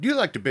Do you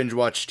like to binge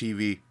watch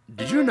TV?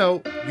 Did you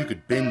know you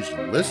could binge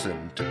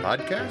listen to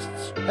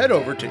podcasts? Head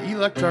over to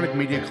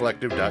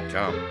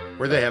electronicmediacollective.com,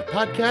 where they have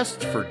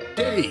podcasts for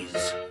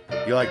days.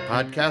 You like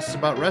podcasts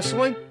about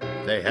wrestling?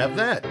 They have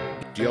that.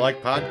 Do you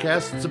like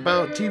podcasts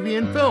about TV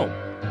and film?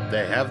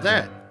 They have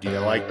that. Do you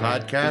like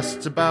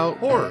podcasts about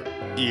horror?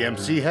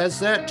 EMC has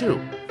that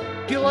too.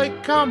 Do you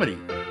like comedy?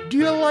 Do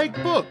you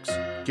like books?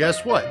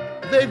 Guess what?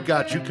 They've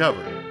got you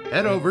covered.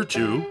 Head over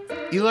to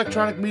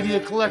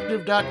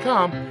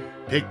electronicmediacollective.com.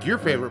 Pick your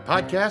favorite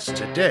podcast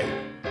today.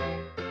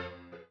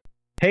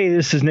 Hey,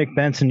 this is Nick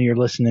Benson. You're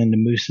listening to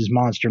Moose's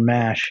Monster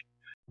Mash.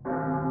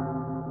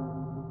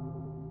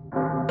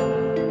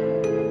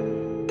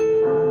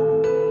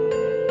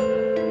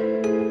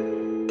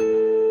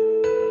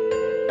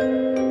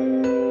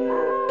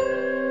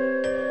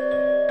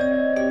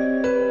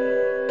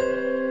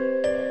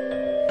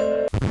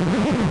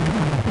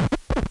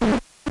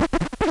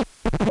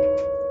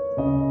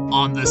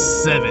 On the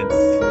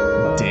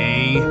 7th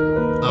day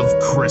of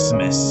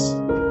Christmas,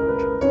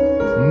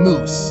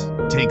 Moose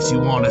takes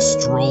you on a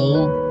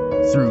stroll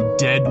through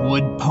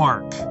Deadwood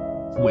Park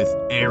with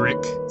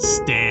Eric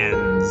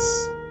Stans.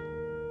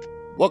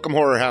 Welcome,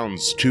 Horror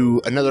Hounds,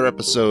 to another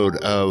episode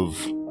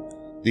of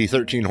the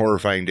 13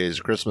 Horrifying Days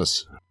of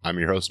Christmas. I'm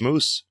your host,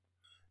 Moose,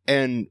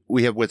 and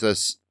we have with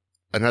us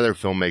another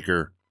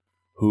filmmaker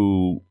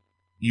who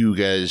you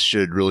guys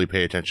should really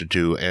pay attention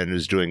to and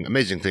is doing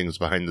amazing things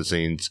behind the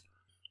scenes.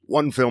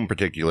 One film in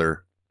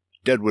particular,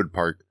 Deadwood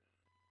Park,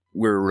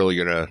 we're really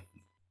going to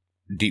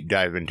deep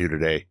dive into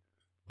today.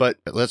 But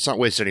let's not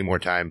waste any more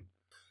time.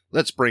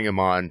 Let's bring him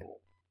on.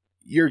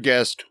 Your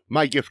guest,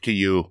 my gift to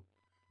you,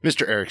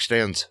 Mr. Eric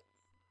Stans.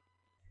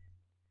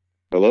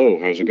 Hello,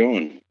 how's it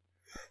going?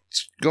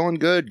 It's going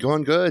good.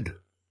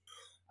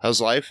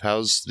 How's life?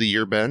 How's the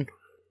year been?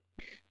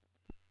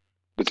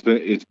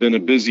 It's been a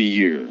busy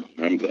year.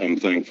 I'm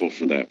thankful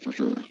for that for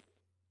sure.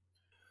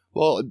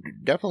 Well,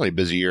 definitely a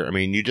busy year. I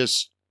mean, you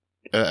just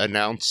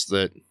announced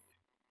that,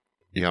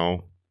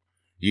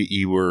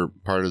 you were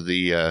part of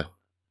the,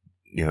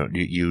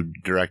 you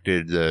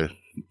directed the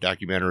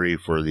documentary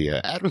for the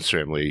Addams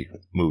Family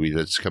movie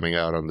that's coming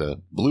out on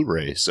the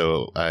Blu-ray.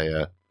 So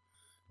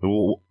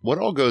what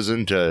all goes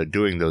into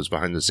doing those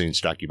behind-the-scenes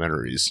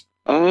documentaries?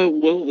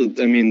 Well,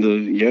 I mean,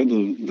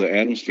 the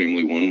Addams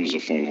Family one was a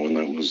fun one.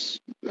 That was,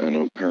 I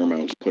know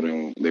Paramount's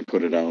they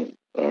put it out,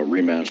 a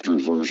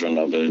remastered version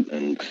of it,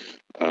 and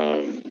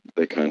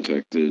they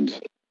contacted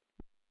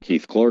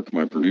Keith Clark,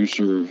 my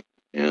producer,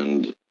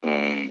 and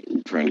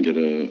trying to get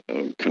a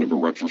kind of a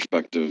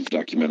retrospective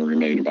documentary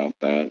made about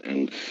that.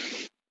 And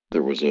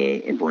there was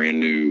a brand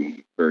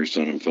new Barry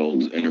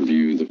Sonnenfeld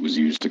interview that was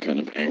used to kind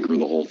of anchor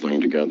the whole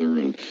thing together.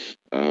 And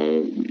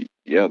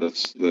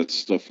that's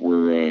stuff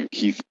where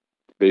Keith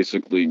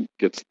basically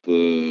gets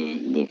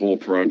the whole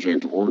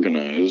project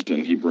organized,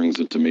 and he brings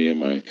it to me,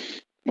 and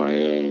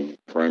my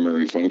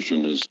primary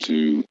function is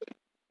to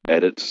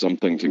edit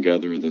something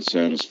together that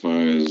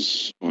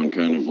satisfies on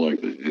kind of like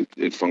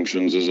it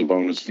functions as a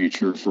bonus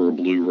feature for a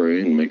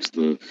Blu-ray and makes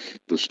the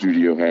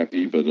studio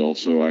happy, but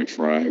also I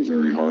try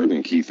very hard,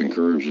 and Keith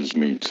encourages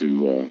me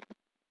to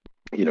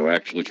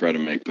actually try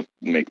to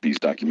make these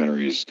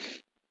documentaries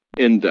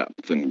in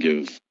depth and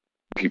give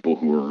people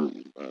who are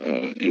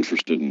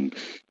interested in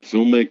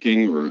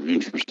filmmaking or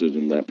interested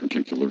in that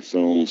particular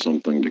film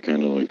something to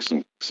kind of like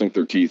sink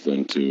their teeth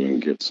into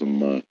and get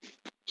some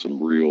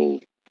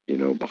real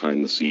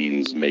behind the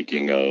scenes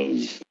making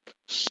of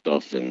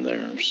stuff in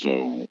there.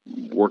 So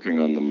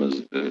working on them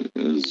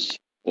is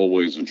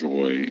always a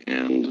joy,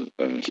 and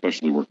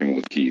especially working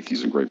with Keith.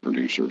 He's a great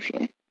producer.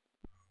 So,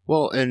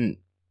 well, and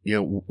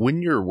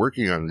when you're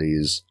working on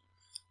these,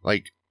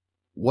 like,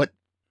 what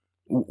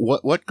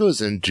goes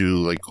into,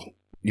 like,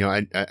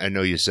 I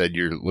know you said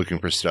you're looking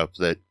for stuff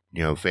that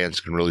fans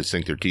can really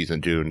sink their teeth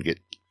into and get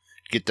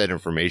that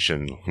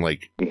information.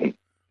 Like,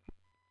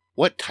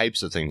 what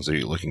types of things are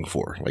you looking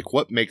for? Like,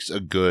 what makes a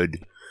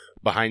good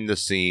behind the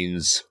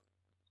scenes,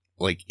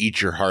 like,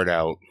 eat your heart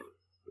out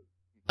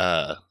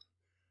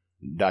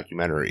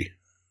documentary?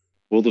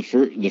 Well, the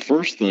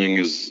first thing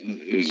is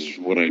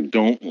what I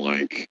don't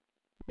like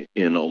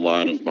in a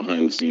lot of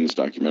behind the scenes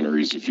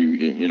documentaries. If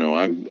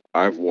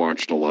I've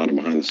watched a lot of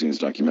behind the scenes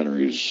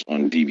documentaries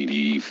on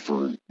DVD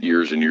for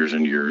years and years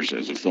and years.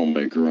 As a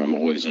filmmaker, I'm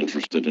always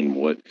interested in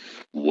what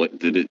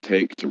did it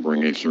take to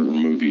bring a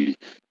certain movie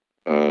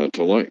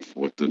to life?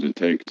 What did it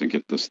take to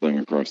get this thing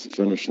across the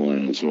finish line?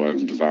 And so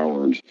I've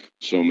devoured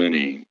so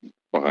many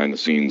behind the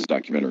scenes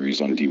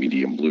documentaries on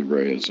DVD and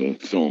Blu-ray as a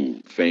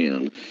film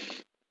fan.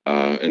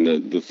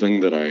 And the thing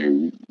that I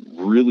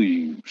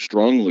really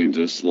strongly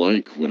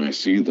dislike when I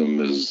see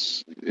them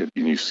is, and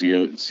you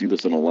see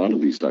this in a lot of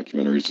these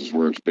documentaries, is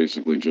where it's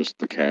basically just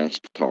the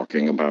cast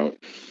talking about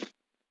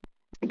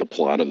the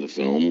plot of the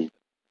film.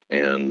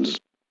 And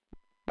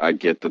I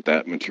get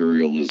that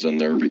material is in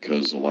there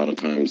because a lot of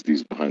times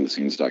these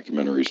behind-the-scenes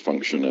documentaries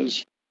function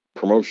as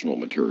promotional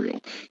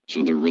material.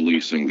 So they're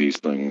releasing these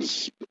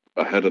things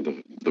ahead of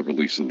the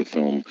release of the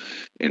film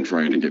and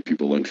trying to get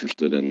people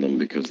interested in them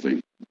because they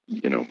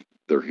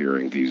they're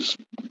hearing these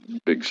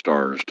big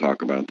stars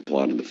talk about the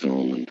plot of the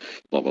film and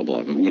blah blah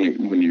blah. But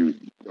when you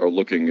are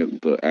looking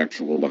at the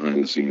actual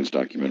behind the scenes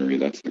documentary,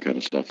 that's the kind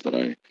of stuff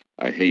that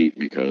I hate,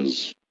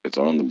 because it's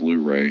on the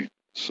Blu-ray.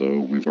 So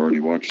we've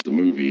already watched the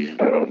movie.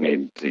 I don't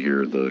need to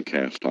hear the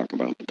cast talk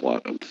about the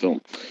plot of the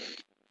film.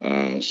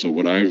 So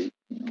what I've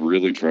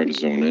really tried to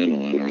zone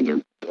in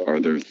on are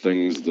there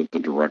things that the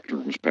director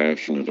was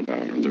passionate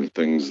about? Are there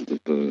things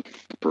that the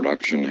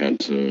production had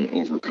to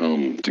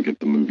overcome to get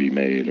the movie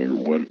made? Or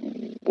what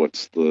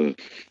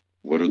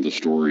are the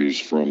stories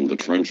from the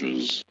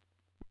trenches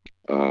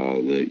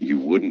that you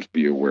wouldn't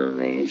be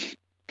aware of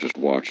just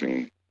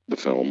watching the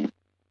film?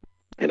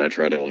 And I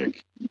try to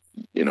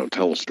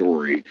tell a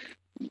story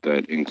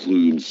that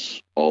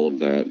includes all of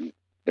that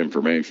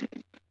information.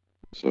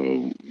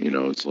 So,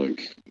 it's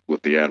like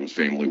with the Addams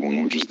Family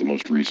one, which is the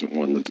most recent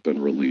one that's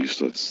been released,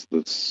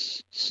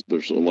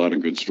 there's a lot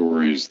of good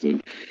stories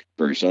that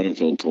Barry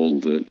Sonnenfeld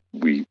told that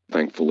we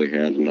thankfully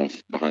had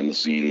enough behind the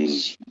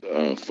scenes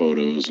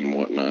photos and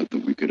whatnot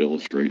that we could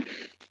illustrate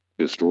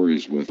his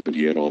stories with. But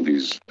he had all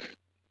these,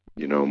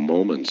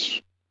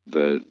 moments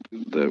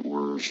that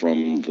were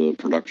from the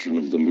production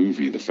of the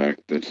movie. The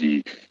fact that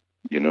he,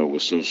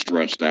 was so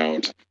stressed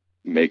out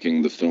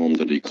making the film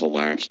that he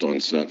collapsed on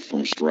set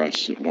from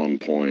stress at one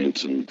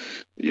point, and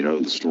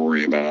the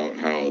story about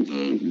how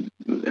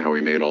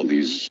he made all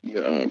these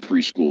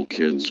preschool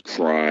kids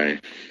cry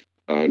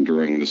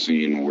during the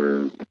scene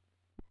where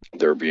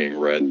they're being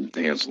read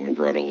Hansel and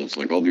Gretel. It's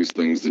like all these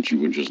things that you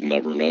would just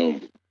never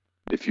know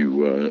if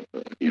you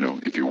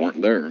if you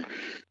weren't there.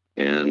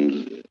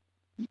 And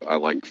I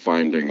like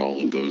finding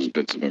all of those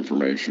bits of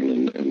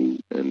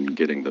information and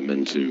getting them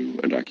into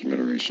a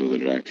documentary so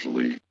that it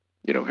actually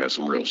has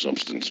some real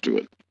substance to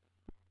it.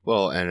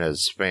 Well, and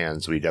as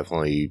fans, we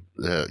definitely,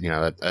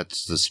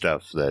 that's the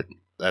stuff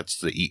that's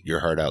the eat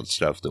your heart out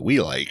stuff that we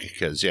like,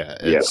 because,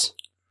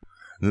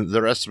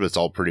 the rest of it's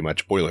all pretty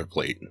much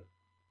boilerplate.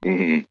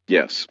 Mm-hmm.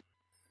 Yes.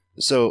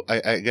 So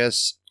I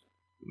guess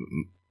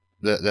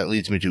that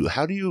leads me to,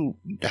 how did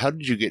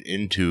you get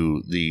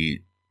into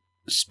the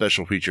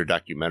special feature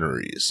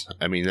documentaries?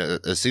 I mean,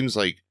 it seems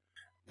like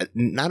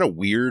not a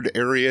weird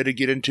area to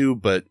get into,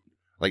 but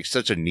like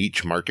such a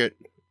niche market.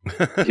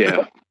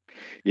 Yeah.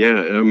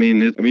 I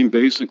mean,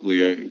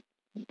 basically,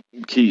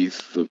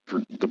 Keith,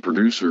 the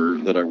producer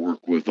that I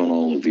work with on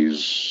all of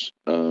these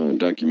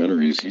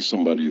documentaries, he's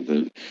somebody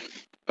that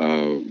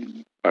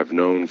I've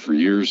known for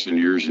years and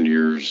years and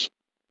years.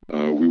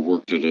 We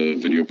worked at a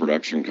video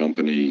production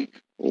company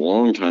a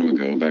long time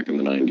ago, back in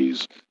the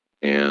 90s,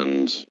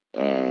 and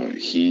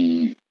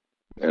he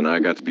and I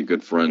got to be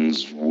good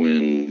friends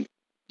when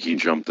he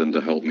jumped in to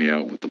help me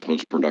out with the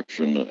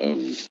post-production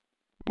of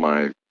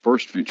my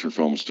first feature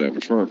film,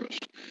 Savage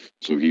Harvest.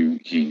 So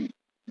he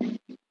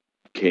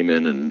came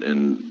in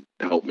and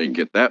helped me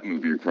get that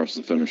movie across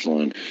the finish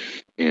line.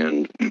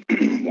 And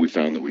we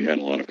found that we had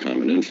a lot of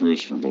common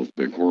interests. We're both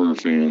big horror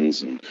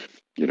fans, and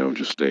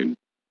just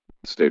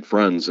stayed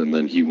friends. And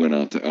then he went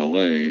out to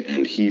LA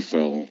and he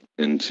fell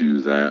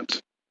into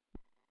that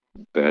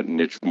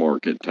niche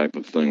market type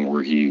of thing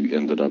where he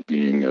ended up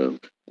being a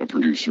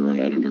producer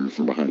and editor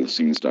for behind the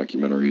scenes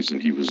documentaries,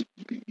 and he was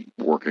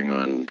working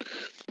on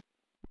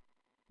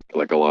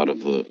like a lot of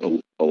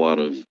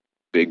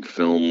big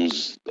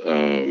films.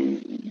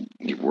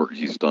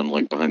 He's done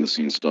like behind the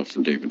scenes stuff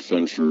for David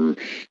Fincher,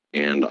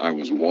 and I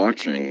was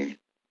watching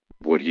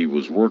what he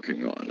was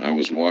working on. I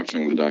was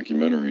watching the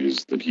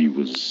documentaries that he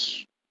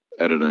was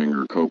editing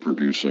or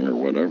co-producing or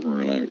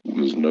whatever, and I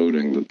was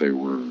noting that they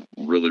were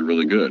really,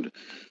 really good,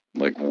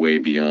 like way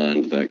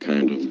beyond that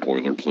kind of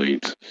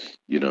boilerplate,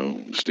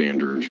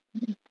 standard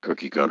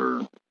cookie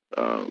cutter,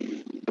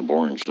 the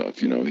boring stuff.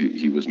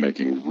 He was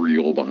making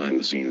real behind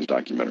the scenes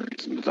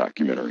documentaries, and the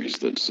documentaries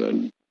that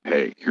said,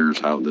 hey, here's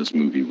how this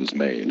movie was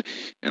made.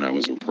 And I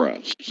was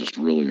impressed, just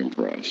really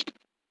impressed.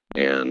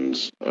 And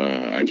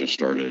I just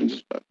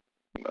started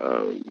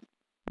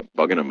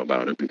bugging him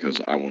about it because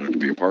I wanted to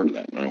be a part of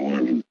that. And I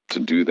wanted to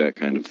do that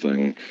kind of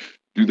thing,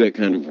 do that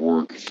kind of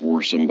work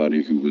for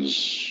somebody who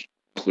was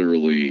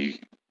clearly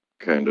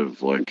kind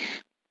of like,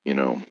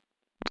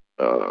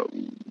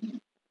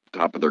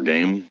 top of their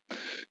game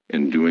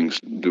and doing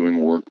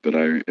work that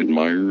I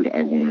admired.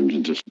 I wanted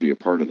to just be a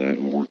part of that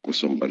and work with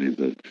somebody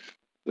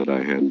that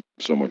I had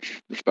so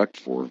much respect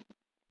for.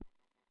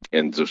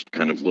 And just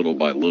kind of little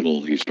by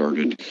little, he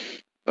started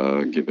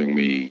giving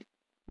me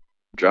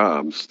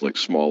jobs, like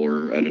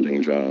smaller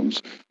editing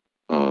jobs,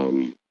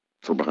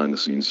 for behind the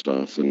scenes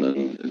stuff. And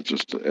then it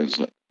just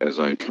as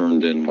I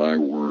turned in my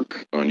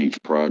work on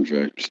each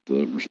project,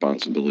 the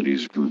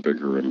responsibilities grew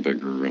bigger and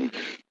bigger, and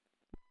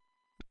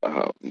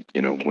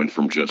went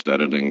from just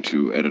editing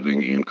to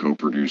editing and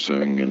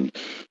co-producing.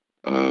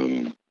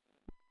 And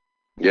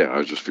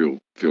I just feel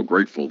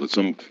grateful that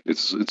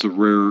it's a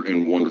rare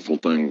and wonderful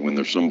thing when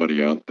there's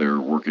somebody out there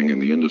working in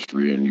the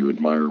industry and you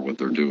admire what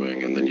they're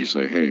doing, and then you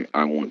say, hey,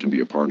 I want to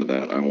be a part of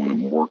that. I want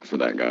to work for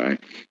that guy.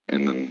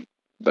 And then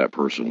that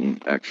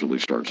person actually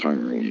starts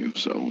hiring you.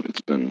 So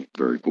it's been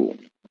very cool.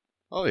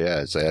 Oh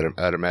yeah,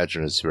 I'd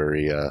imagine it's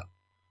very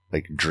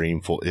like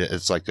dreamful.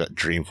 It's like a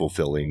dream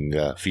fulfilling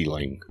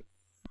feeling.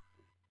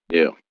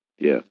 Yeah,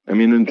 yeah. I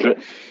mean,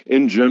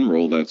 in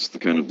general, that's the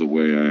kind of the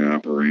way I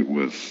operate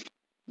with,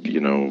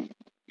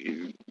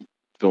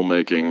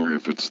 filmmaking.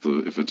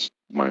 If it's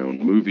my own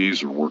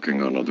movies or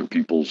working on other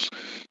people's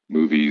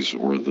movies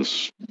or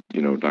this,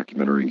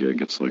 documentary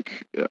gig, it's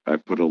like I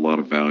put a lot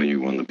of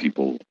value on the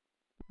people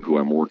who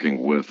I'm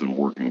working with and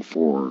working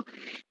for,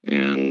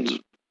 and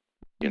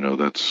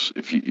that's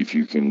if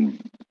you can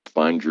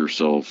find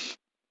yourself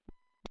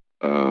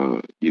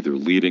either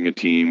leading a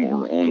team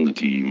or on the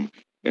team,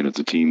 and it's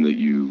a team that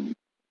you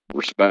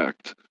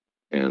respect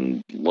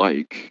and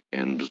like,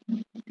 and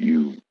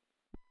you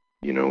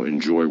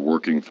enjoy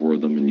working for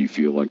them, and you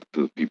feel like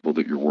the people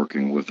that you're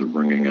working with are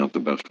bringing out the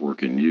best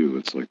work in you.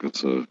 It's like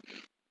that's a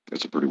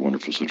pretty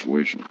wonderful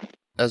situation.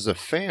 As a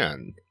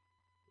fan,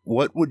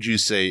 what would you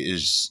say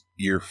is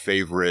your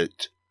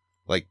favorite,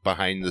 like,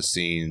 behind the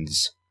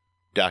scenes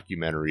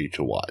documentary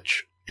to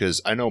watch?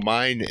 Because I know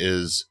mine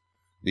is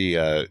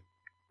the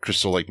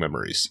Crystal Lake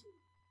Memories.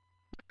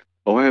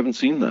 Oh, I haven't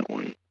seen that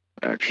one,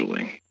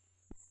 actually.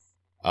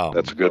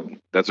 That's a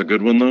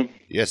good one, though.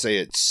 Yes,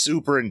 it's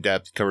super in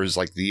depth, covers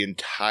like the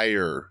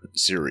entire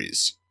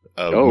series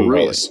of movies,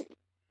 really?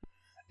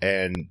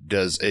 And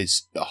does a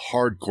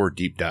hardcore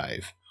deep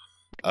dive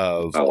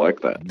of I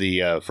like that.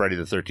 The Friday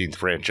the 13th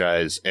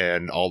franchise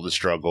and all the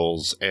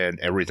struggles and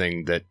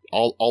everything that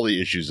all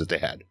the issues that they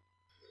had.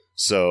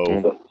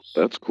 So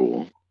that's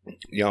cool.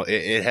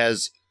 It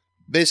has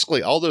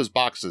basically all those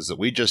boxes that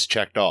we just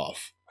checked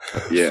off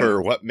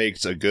for what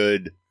makes a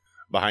good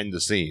behind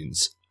the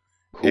scenes.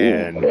 Cool.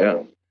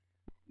 And,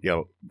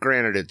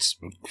 granted it's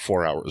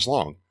 4 hours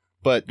long,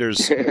 but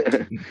there's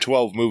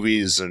 12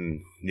 movies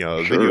and,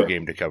 a video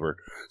game to cover.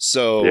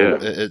 So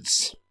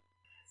it's,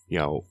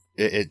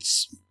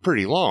 it's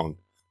pretty long,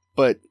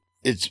 but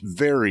it's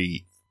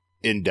very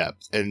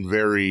in-depth and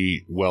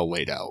very well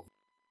laid out.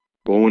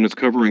 Well, when it's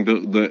covering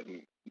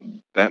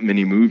that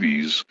many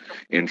movies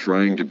and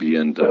trying to be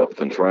in-depth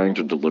and trying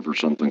to deliver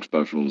something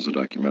special as a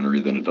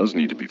documentary, then it does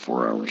need to be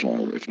 4 hours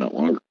long, if not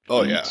longer.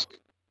 Oh, yeah.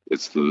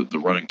 It's the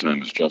running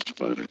time is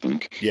justified, I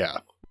think. Yeah.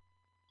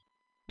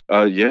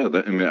 I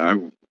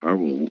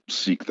will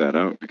seek that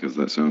out because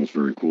that sounds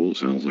very cool. It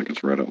sounds like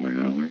it's right up my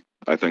alley.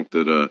 I think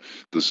that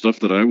the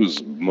stuff that I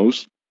was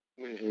most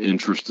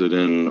interested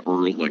in,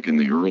 in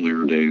the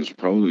earlier days,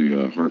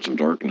 probably Hearts of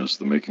Darkness,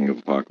 The Making of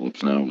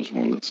Apocalypse Now was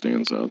one that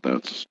stands out.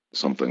 That's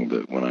something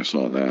that when I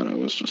saw that, I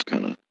was just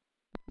kind of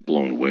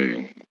blown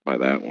away by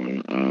that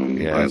one.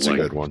 That's a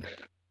good one.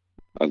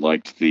 I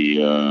liked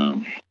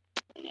the...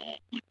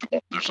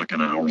 there's like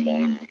an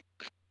hour-long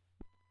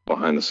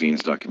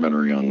behind-the-scenes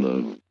documentary on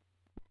the...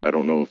 I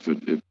don't know if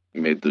it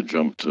made the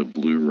jump to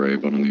Blu-ray,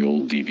 but on the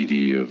old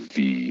DVD of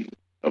the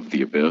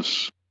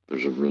Abyss,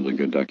 there's a really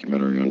good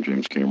documentary on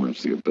James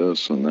Cameron's The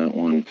Abyss. On that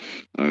one,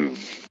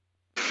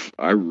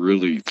 I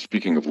really,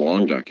 speaking of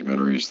long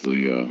documentaries,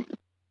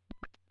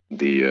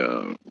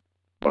 the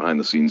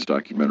behind-the-scenes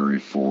documentary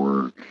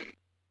for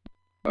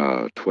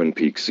Twin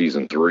Peaks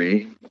Season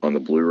 3 on the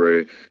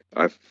Blu-ray,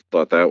 I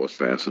thought that was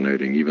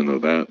fascinating, even though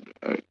that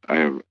I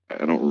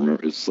don't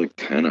remember, it's like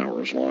 10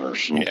 hours long or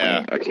something.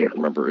 Yeah. I can't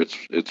remember.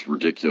 It's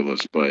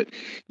ridiculous, but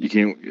you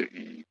can't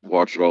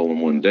watch it all in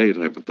one day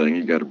type of thing.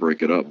 You got to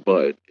break it up,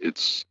 but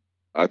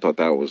I thought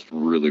that was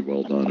really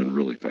well done and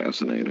really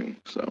fascinating.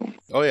 So.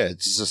 Oh yeah,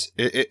 it's just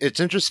it's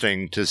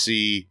interesting to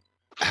see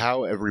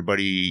how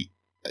everybody,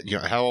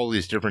 how all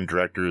these different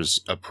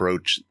directors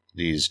approach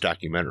these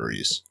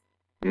documentaries.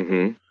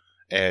 Mm-hmm.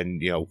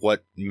 And,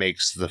 what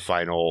makes the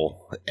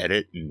final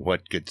edit and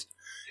what gets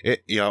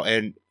it,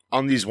 and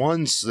on these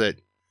ones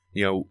that,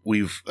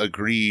 we've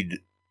agreed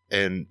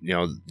and,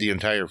 the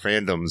entire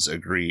fandoms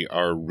agree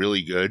are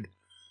really good.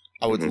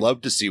 I would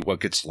love to see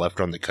what gets left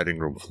on the cutting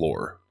room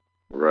floor.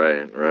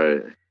 Right.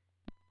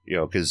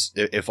 Because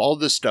if all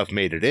this stuff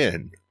made it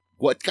in,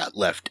 what got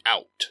left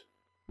out?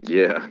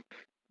 Yeah.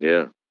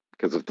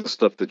 Because if the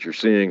stuff that you're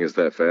seeing is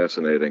that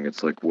fascinating,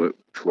 it's like, what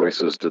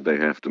choices did they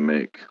have to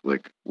make?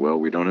 Like, well,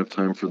 we don't have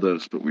time for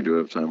this, but we do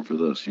have time for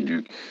this.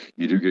 You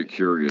do get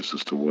curious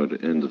as to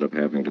what ended up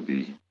having to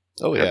be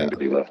having to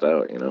be left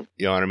out. You know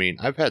what I mean?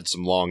 I've had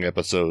some long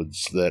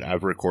episodes that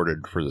I've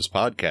recorded for this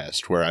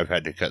podcast where I've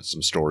had to cut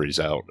some stories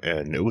out,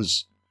 and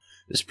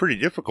it's pretty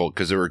difficult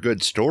because they were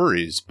good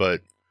stories,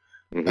 but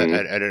I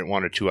didn't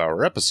want a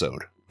 2-hour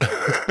episode.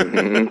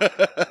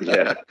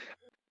 Yeah.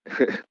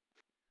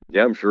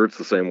 Yeah, I'm sure it's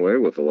the same way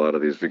with a lot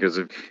of these, because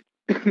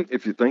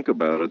if you think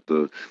about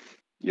it,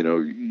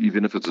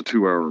 even if it's a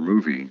 2-hour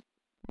movie,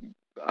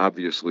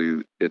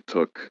 obviously it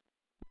took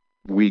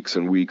weeks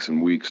and weeks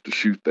and weeks to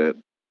shoot that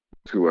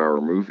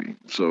 2-hour movie.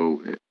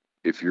 So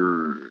if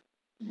you're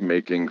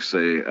making,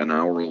 say, an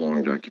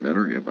hour-long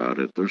documentary about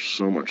it, there's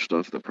so much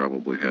stuff that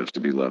probably has to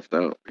be left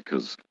out,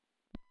 because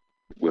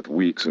with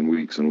weeks and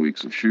weeks and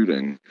weeks of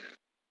shooting,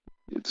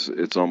 it's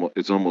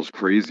almost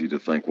crazy to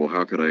think, well,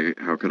 how could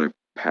I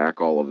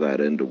pack all of that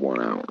into 1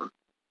 hour?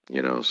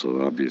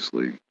 So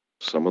obviously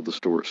some of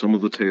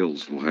the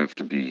tales will have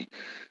to be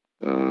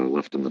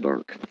left in the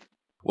dark.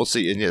 Well,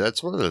 see, and yeah,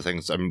 that's one of the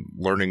things I'm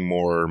learning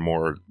more and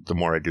more the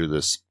more I do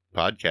this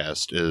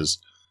podcast is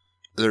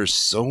there's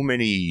so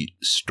many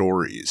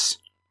stories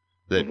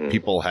that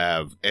people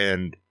have,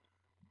 and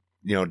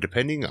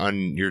depending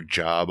on your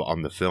job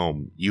on the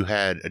film, you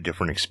had a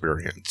different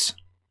experience.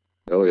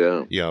 Oh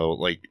yeah.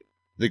 Like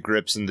the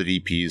grips and the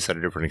DPs had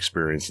a different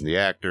experience than the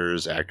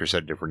actors had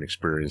a different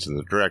experience than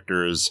the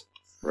directors.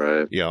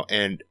 Right.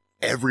 And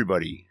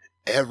everybody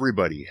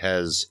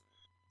has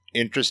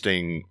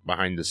interesting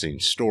behind the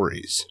scenes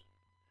stories.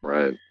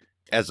 Right.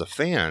 As a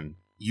fan,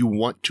 you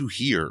want to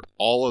hear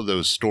all of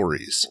those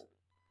stories.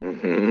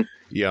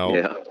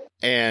 Yeah.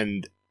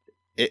 And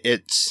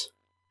it's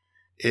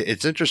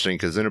interesting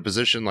because in a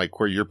position like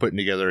where you're putting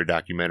together a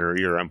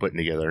documentary or I'm putting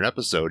together an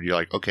episode, you're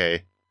like,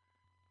 okay,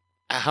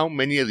 how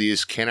many of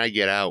these can I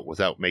get out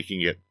without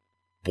making it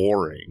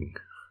boring?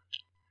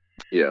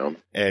 Yeah.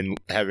 And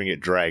having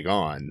it drag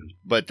on.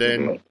 But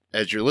then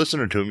as you're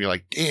listening to them, you're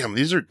like, damn,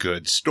 these are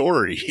good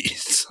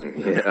stories.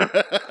 Yeah.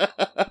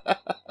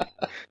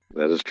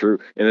 That is true.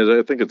 And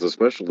I think it's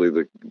especially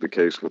the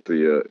case with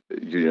the,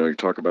 you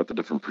talk about the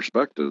different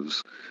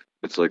perspectives.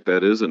 It's like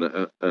that is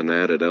an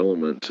added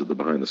element to the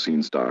behind the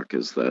scenes doc,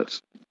 is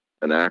that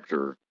an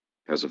actor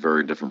has a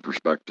very different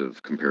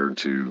perspective compared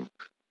to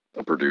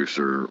a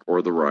producer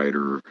or the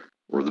writer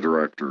or the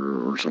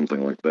director or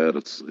something like that.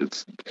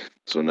 It's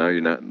so now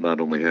you not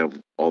only have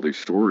all these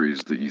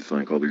stories that you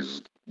think, all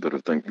these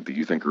that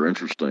you think are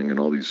interesting, and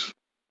all these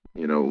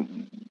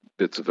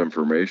bits of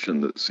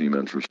information that seem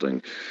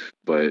interesting,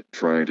 but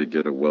trying to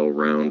get a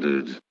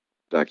well-rounded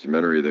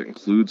documentary that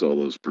includes all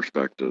those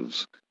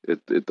perspectives,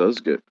 it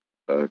does get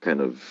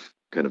kind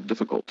of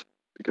difficult,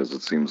 because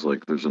it seems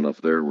like there's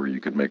enough there where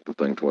you could make the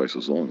thing twice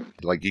as long.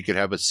 Like you could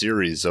have a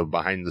series of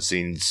behind the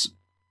scenes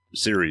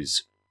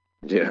series.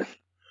 Yeah.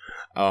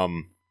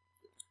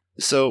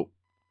 So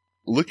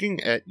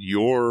looking at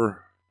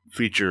your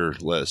feature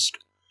list,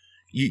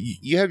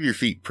 you have your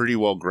feet pretty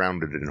well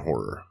grounded in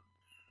horror.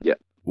 Yeah.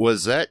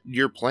 Was that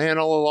your plan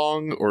all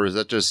along, or is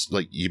that just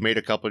like you made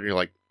a couple and you're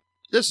like,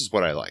 this is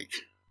what I like?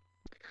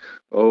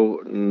 Oh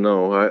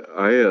no,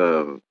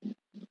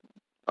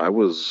 I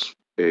was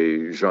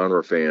a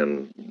genre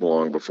fan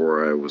long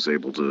before I was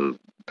able to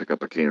pick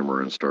up a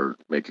camera and start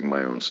making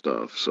my own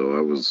stuff. So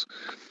I was,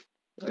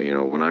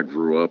 when I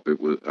grew up,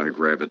 I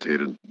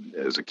gravitated,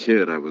 as a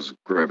kid, I was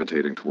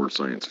gravitating towards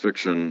science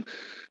fiction,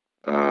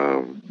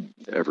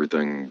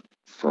 everything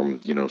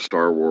from,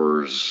 Star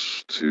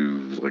Wars to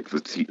like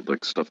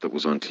stuff that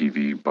was on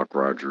TV, Buck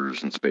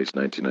Rogers and Space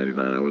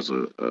 1999. I was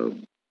a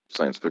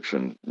science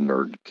fiction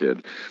nerd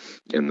kid.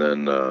 And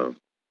then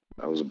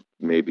I was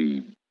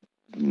maybe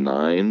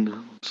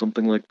 9,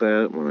 something like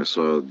that, when I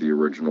saw the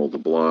original The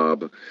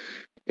Blob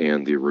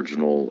and the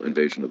original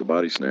Invasion of the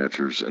Body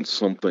Snatchers,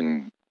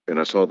 and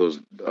I saw those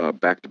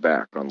back to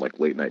back on like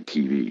late night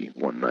TV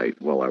one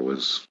night while I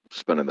was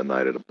spending the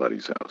night at a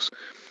buddy's house.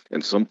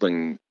 And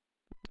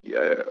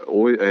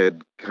I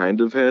had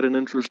kind of had an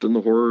interest in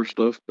the horror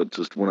stuff, but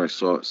just when I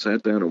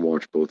sat down and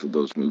watched both of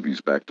those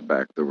movies back to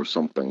back, there was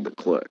something that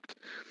clicked.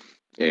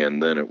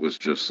 And then it was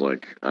just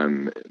like,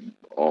 I'm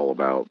all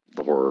about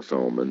the horror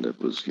film, and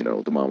it was,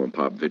 the mom and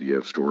pop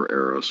video store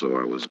era, so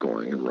I was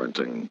going and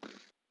renting,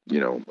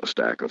 a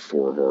stack of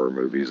 4 horror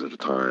movies at a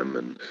time,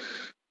 and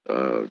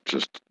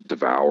just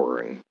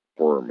devouring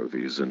horror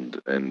movies. And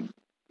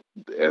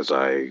as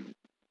I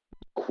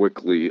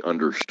quickly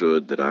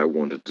understood that I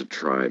wanted to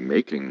try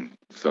making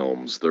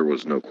films, there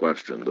was no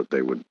question that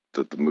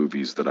the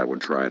movies that I would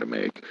try to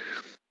make,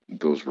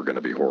 those were going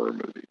to be horror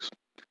movies.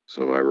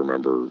 So I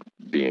remember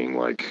being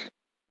like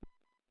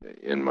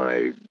in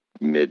my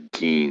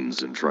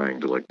mid-teens and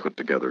trying to like put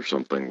together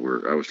something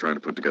where I was trying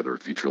to put together a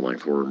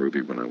feature-length horror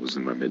movie when I was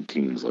in my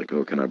mid-teens. Like,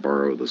 oh, can I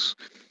borrow this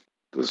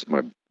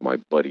my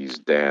buddy's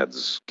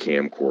dad's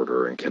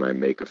camcorder, and can I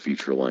make a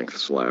feature-length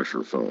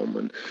slasher film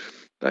and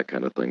that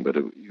kind of thing. But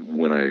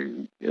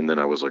then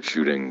I was like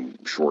shooting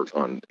short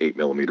on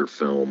 8mm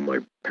film, my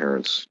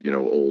parents'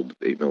 old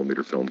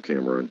 8mm film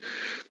camera, and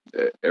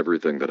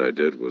everything that I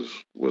did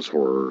was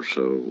horror.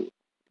 So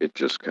that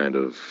just kind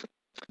of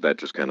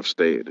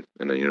stayed.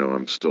 And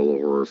I'm still a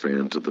horror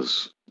fan to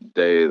this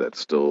day. That's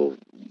still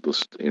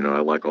I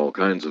like all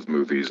kinds of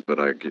movies, but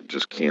I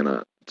just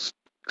cannot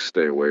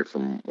stay away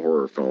from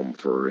horror film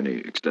for any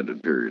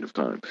extended period of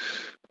time.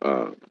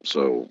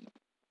 So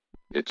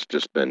it's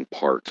just been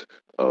part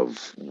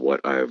of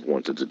what I have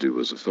wanted to do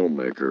as a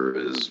filmmaker,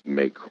 is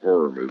make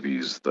horror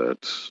movies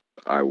that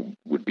I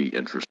would be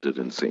interested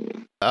in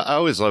seeing. I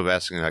always love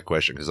asking that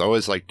question, because I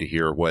always like to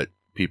hear what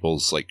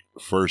people's like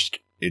first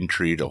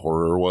entry to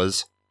horror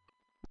was.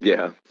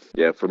 Yeah.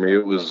 For me,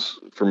 it was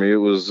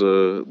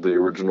the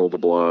original The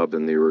Blob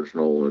and the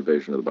original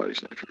Invasion of the Body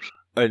Snatchers.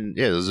 And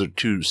yeah, those are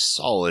 2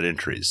 solid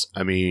entries.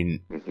 I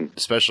mean,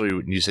 especially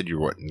when you said you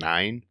were, what,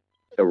 9?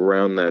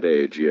 Around that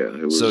age,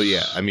 yeah. So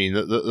yeah, I mean,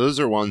 those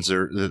are ones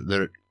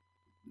that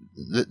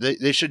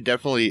they should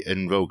definitely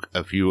invoke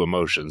a few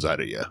emotions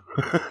out of you.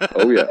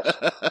 Oh yes,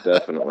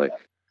 definitely.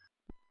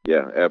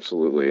 Yeah,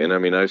 absolutely. And I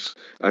mean,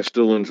 I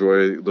still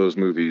enjoy those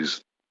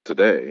movies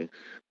today.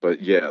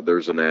 But yeah,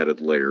 there's an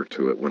added layer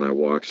to it. When I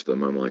watch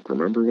them, I'm like,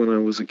 remember when I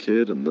was a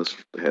kid and this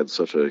had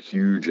such a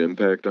huge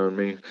impact on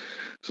me?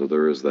 So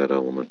there is that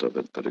element of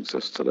it that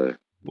exists today.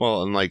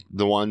 Well, and like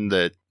the one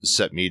that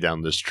set me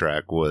down this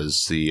track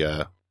was the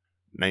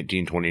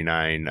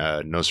 1929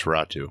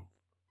 Nosferatu.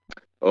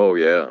 Oh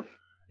yeah,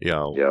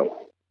 yeah.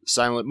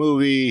 Silent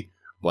movie,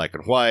 black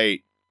and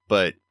white,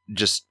 but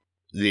just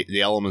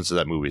the elements of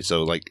that movie.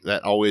 So like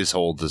that always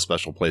holds a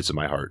special place in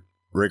my heart,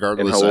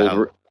 regardless And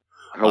of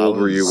how old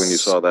were you when you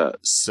saw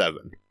that?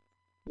 7.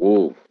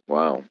 Whoa,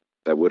 wow,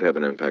 that would have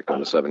an impact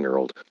on a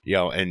 7-year-old.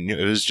 And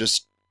it was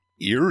just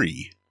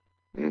eerie.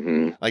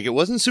 Mm-hmm. Like it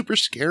wasn't super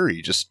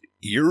scary, just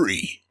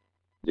eerie.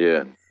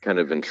 Yeah, kind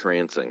of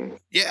entrancing.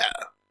 Yeah.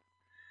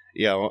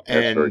 That's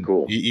and very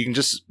cool. You can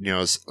just,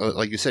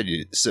 like you said,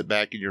 you sit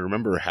back and you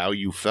remember how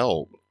you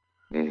felt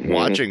Mm-hmm.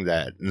 watching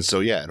that. And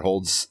so, yeah,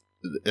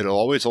 it'll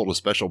always hold a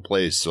special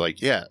place. So,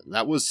 like, yeah,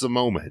 that was the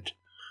moment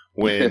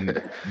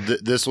when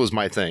this was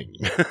my thing.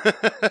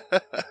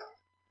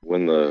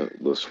 When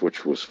the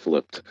switch was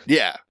flipped.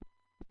 Yeah.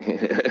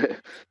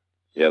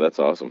 Yeah, that's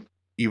awesome.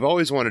 You've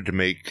always wanted to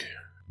make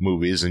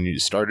movies, and you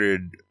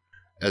started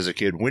as a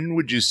kid. When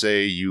would you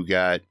say you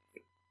got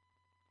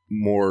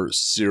more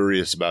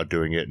serious about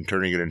doing it and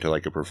turning it into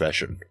like a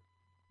profession?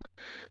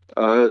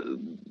 I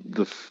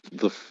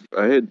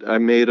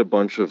made a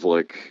bunch of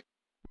like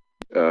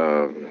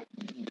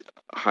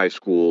high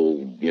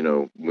school,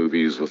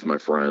 movies with my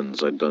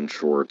friends. I'd done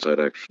shorts. I'd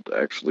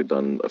actually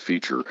done a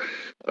feature,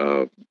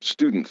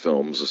 student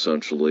films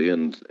essentially,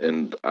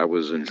 and I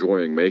was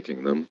enjoying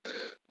making them.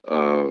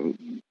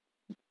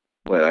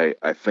 But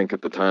I think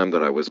at the time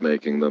that I was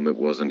making them, it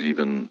wasn't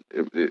even,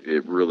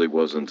 it really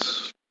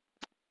wasn't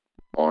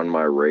on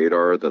my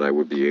radar that I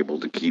would be able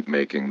to keep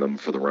making them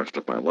for the rest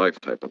of my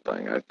life type of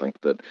thing. I think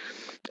that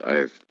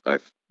I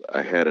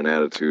had an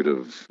attitude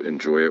of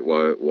enjoy it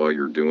while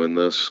you're doing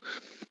this,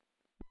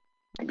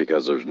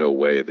 because there's no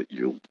way that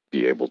you'll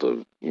be able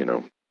to,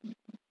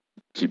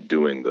 keep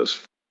doing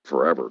this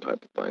forever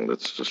type of thing.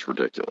 That's just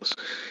ridiculous.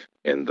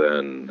 And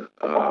then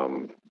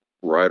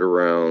right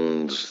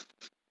around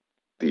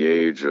the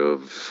age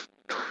of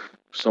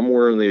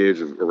around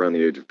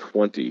the age of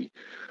 20,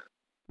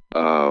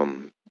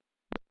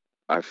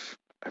 I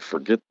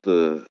forget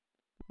the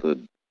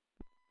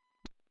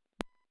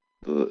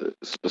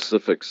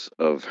specifics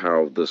of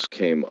how this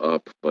came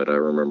up, but I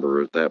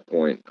remember at that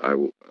point I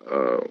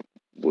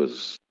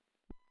was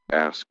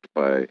asked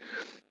by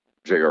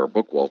J.R.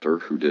 Bookwalter,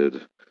 who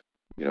did,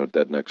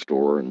 Dead Next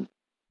Door, and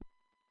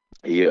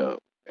he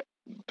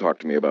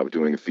talked to me about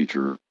doing a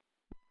feature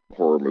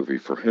horror movie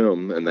for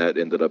him, and that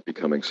ended up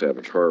becoming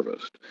Savage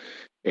Harvest.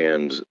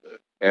 And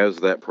as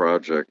that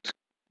project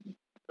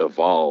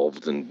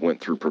evolved and went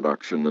through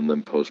production and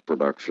then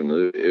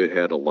post-production, it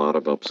had a lot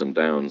of ups and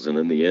downs, and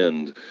in the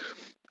end,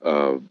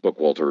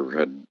 Bookwalter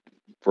had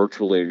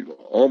virtually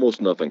almost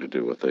nothing to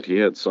do with it. He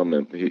had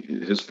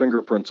his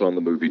fingerprints on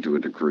the movie to a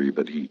degree,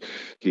 but he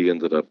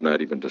ended up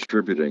not even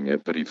distributing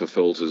it, but he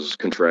fulfilled his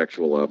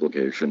contractual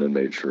obligation and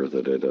made sure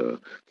that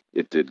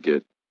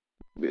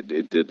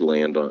it did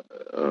land on,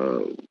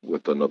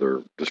 with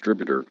another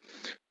distributor.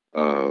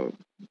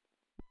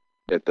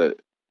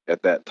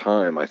 At that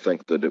time, I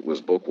think that it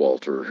was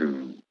Bookwalter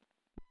who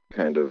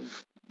kind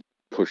of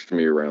pushed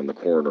me around the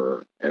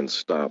corner and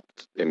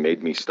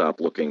made me stop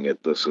looking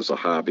at this as a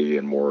hobby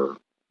and more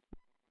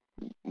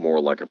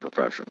like a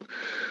profession.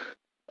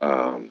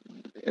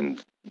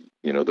 And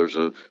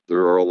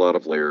there are a lot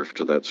of layers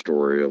to that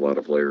story, a lot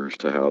of layers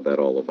to how that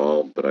all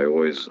evolved. But I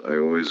always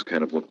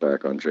kind of look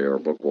back on J.R.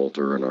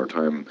 Bookwalter and our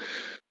time,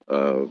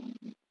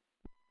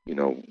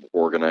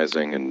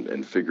 organizing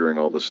and figuring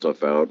all this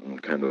stuff out and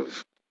kind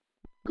of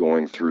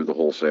going through the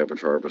whole Savage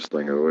Harvest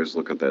thing. I always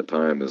look at that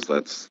time as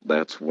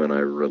that's when I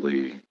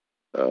really,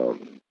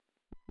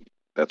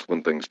 that's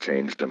when things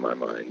changed in my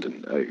mind,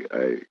 and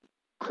I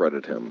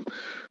credit him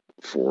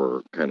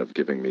for kind of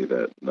giving me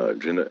that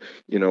nudge. And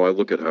I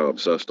look at how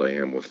obsessed I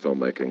am with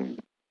filmmaking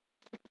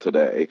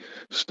today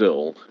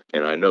still,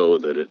 and I know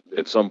that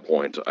at some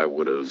point I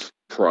would have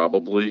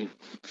probably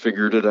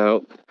figured it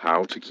out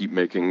how to keep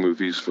making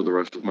movies for the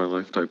rest of my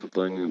life type of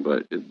thing,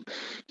 but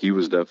he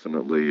was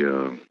definitely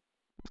a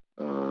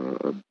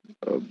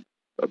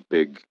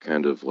big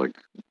kind of like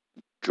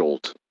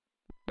jolt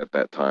at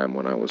that time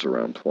when I was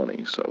around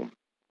 20. So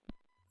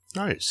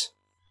nice.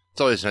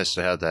 It's always nice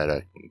to have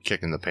that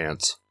kick in the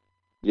pants.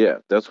 Yeah,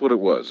 that's what it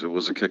was. It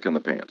was a kick in the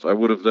pants. I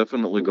would have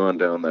definitely gone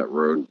down that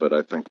road, but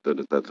I think that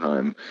at that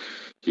time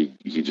he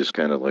just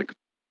kind of like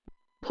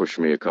pushed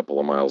me a couple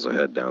of miles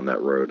ahead down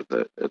that road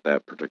at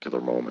that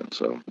particular moment.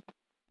 So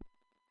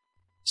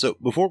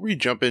before we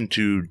jump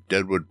into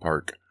Deadwood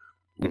Park,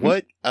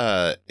 what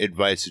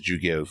advice did you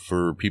give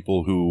for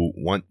people who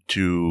want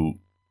to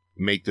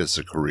make this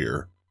a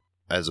career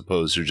as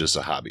opposed to just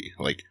a hobby?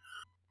 Like,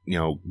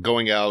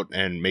 going out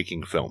and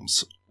making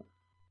films.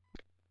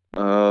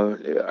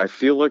 I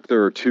feel like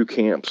there are two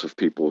camps of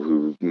people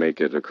who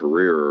make it a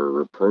career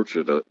or approach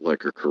it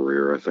like a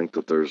career. I think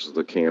that there's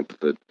the camp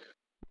that,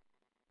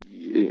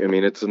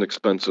 it's an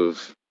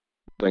expensive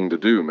thing to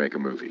do, make a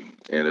movie,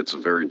 and it's a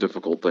very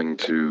difficult thing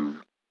to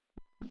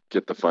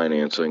get the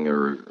financing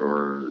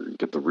or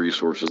get the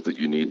resources that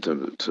you need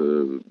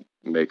to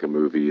make a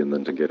movie, and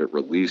then to get it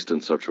released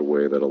in such a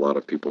way that a lot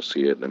of people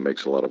see it and it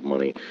makes a lot of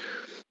money.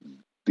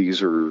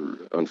 These are,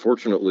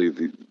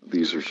 unfortunately,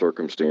 these are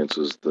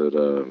circumstances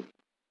that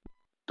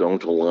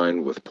don't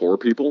align with poor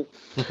people.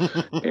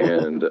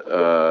 And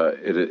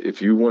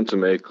if you want to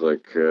make,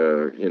 like,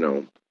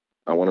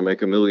 I want to make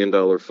 $1 million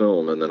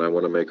film, and then I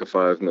want to make a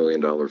 $5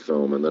 million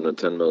film, and then a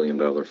 $10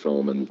 million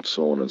film, and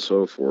so on and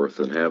so forth,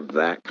 and have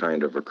that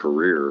kind of a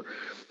career,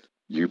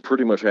 you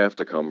pretty much have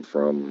to come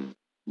from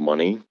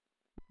money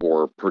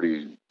or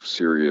pretty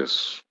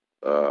serious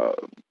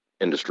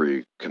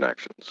industry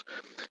connections.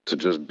 To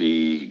just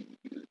be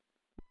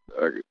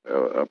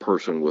a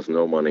person with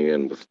no money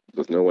and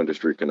with no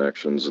industry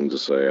connections, and to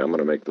say, I'm going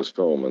to make this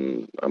film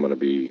and I'm going to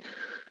be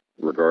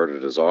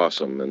regarded as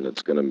awesome and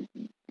it's going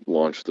to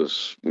launch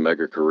this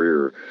mega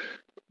career,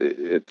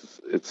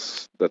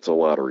 that's a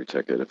lottery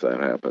ticket. If that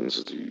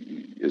happens,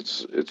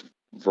 it's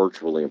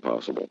virtually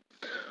impossible.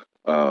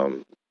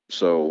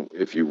 So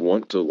if you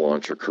want to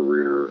launch a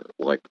career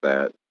like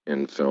that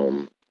in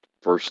film,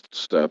 first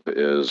step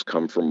is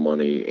come from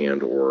money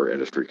and or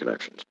industry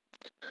connections.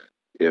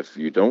 If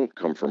you don't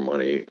come from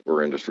money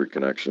or industry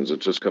connections, it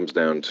just comes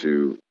down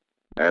to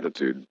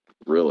attitude,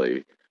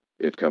 really.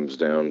 It comes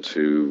down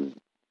to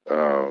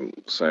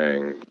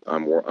saying,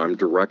 I'm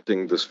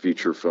directing this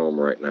feature film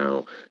right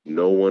now.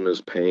 No one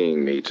is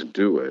paying me to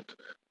do it,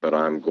 but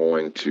I'm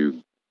going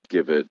to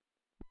give it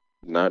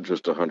not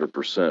just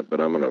 100%,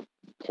 but I'm going to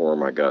pour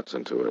my guts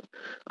into it.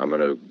 I'm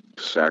going to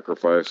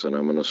sacrifice, and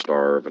I'm going to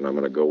starve, and I'm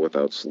going to go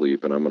without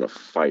sleep, and I'm going to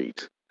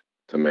fight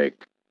to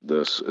make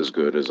this as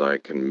good as I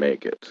can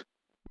make it.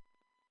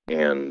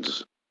 And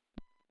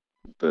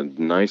the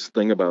nice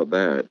thing about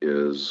that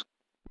is,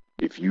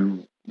 if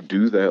you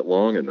do that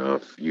long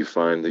enough, you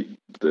find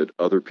that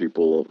other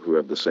people who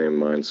have the same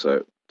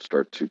mindset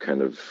start to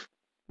kind of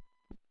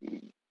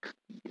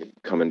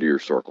come into your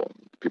circle.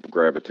 People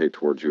gravitate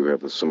towards you who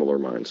have a similar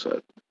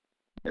mindset.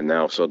 And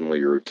now suddenly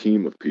you're a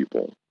team of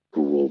people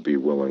who will be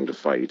willing to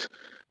fight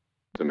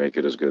to make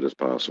it as good as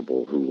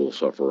possible, who will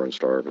suffer and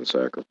starve and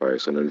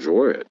sacrifice and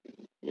enjoy it.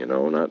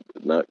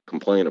 Not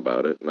complain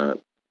about it, not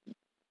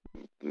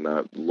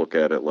look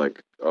at it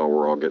like, oh,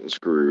 we're all getting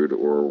screwed,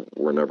 or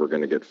we're never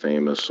going to get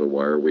famous, so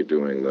why are we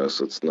doing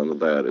this? It's none of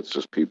that. It's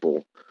just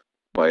people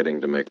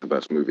fighting to make the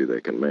best movie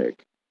they can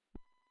make.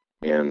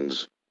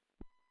 And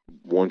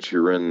once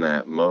you're in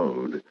that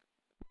mode,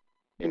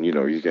 and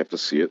you have to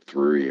see it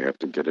through, you have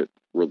to get it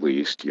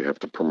released, you have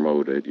to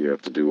promote it, you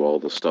have to do all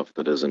the stuff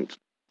that isn't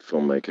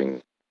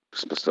filmmaking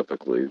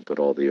specifically, but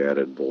all the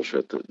added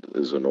bullshit that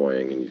is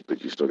annoying,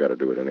 but you still got to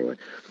do it anyway.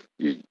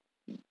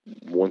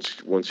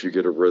 Once you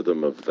get a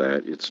rhythm of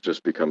that, it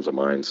just becomes a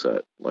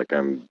mindset. Like,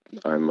 I'm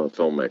a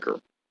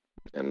filmmaker,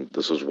 and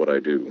this is what I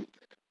do,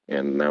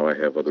 and now I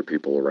have other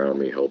people around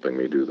me helping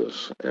me do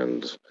this,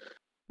 and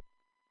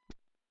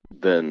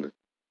then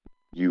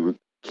you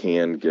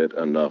can get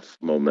enough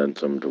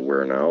momentum to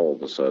where now all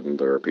of a sudden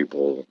there are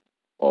people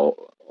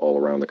all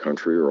around the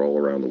country or all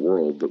around the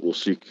world that will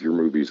seek your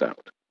movies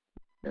out,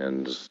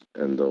 and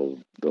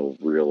they'll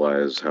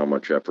realize how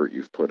much effort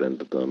you've put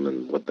into them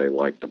and what they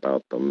liked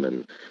about them,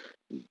 and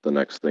the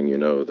next thing you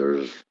know,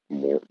 there's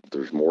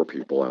more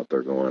people out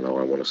there going, oh,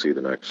 I want to see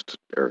the next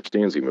Eric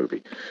Stanze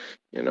movie,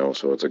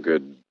 so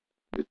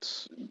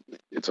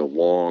it's a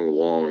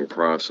long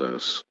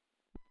process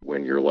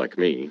when you're like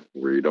me,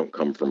 where you don't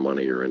come from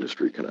money or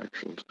industry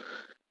connections.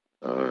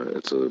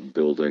 It's a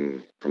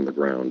building from the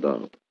ground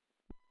up.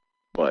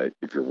 But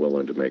if you're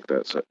willing to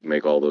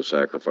make all those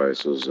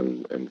sacrifices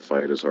and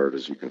fight as hard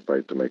as you can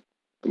fight to make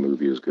the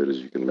movie as good as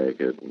you can make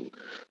it, and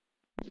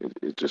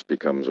it just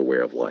becomes a way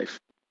of life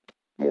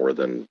more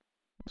than,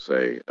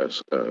 say,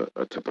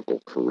 a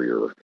typical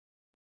career.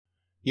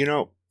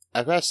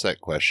 I've asked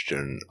that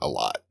question a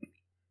lot,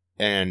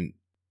 and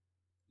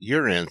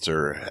your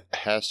answer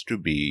has to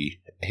be,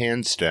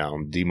 hands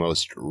down, the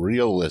most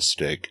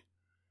realistic,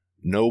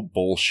 no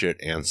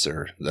bullshit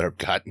answer that I've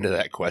gotten to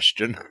that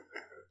question.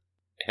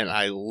 And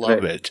I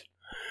love it.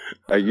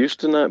 I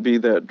used to not be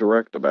that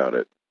direct about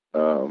it,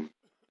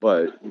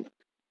 but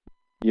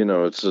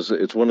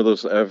it's one of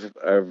those. I've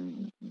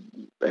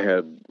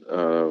had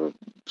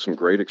some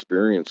great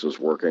experiences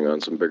working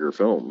on some bigger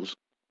films,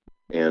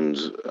 and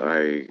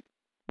I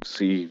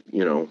see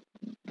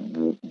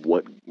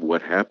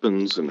what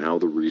happens and how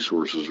the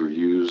resources are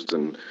used,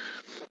 and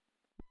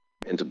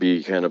to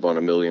be kind of on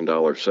 $1 million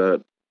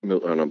set.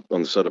 On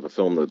the set of a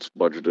film that's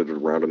budgeted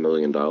around $1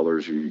 million,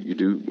 you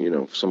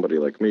do, somebody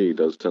like me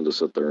does tend to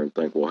sit there and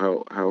think,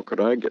 well, how could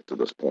I get to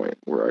this point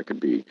where I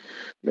could be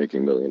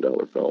making $1 million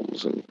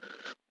films? And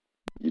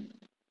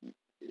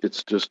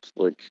it's just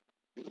like,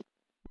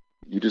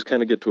 you just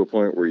kind of get to a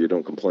point where you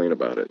don't complain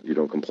about it. You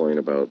don't complain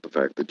about the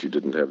fact that you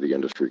didn't have the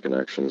industry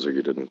connections or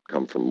you didn't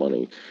come from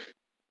money.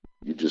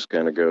 You just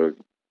kind of go,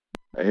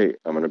 hey,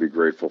 I'm going to be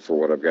grateful for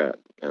what I've got,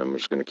 and I'm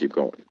just going to keep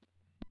going.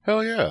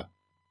 Hell yeah.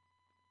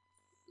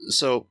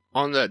 So,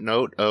 on that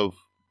note of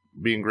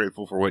being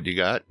grateful for what you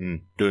got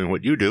and doing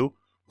what you do,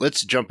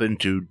 let's jump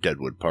into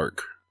Deadwood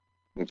Park.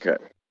 Okay.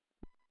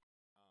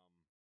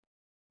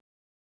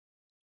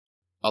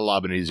 A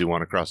lob an easy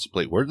one across the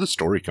plate. Where did the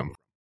story come from?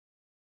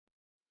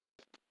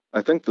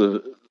 I think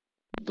the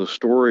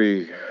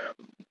story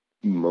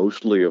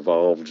mostly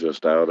evolved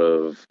just out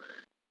of,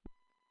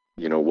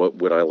 what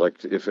would I like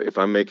to, if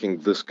I'm making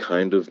this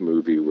kind of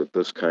movie with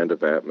this kind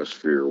of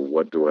atmosphere,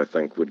 what do I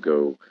think would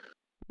go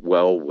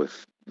well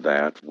with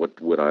that? What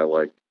would I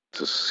like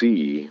to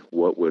see?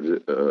 What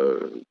would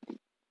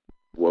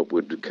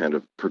kind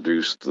of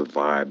produce the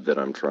vibe that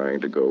I'm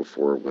trying to go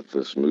for with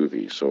this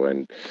movie? So,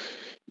 I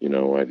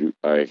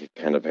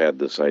kind of had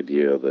this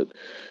idea that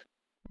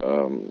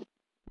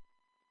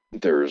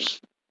there's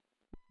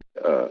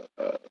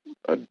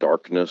a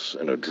darkness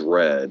and a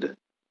dread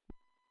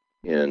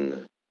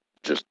in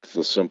just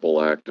the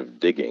simple act of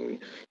digging.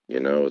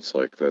 It's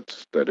like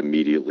that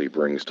immediately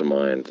brings to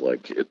mind,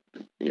 like,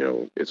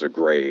 it's a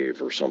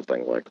grave or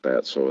something like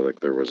that. So, like,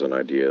 there was an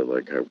idea,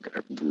 like, I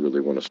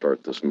really want to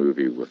start this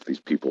movie with these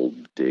people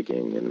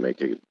digging and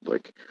make it,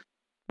 like,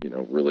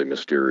 really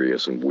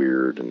mysterious and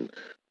weird, and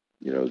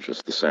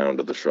just the sound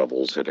of the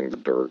shovels hitting the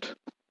dirt,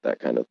 that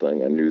kind of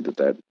thing. I knew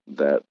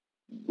that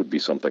would be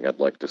something I'd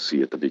like to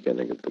see at the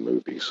beginning of the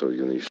movie. So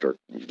you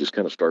just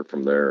kind of start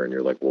from there, and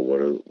you're like,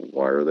 well,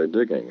 why are they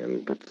digging?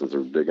 And if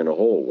they're digging a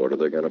hole, what are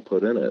they going to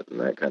put in it, and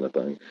that kind of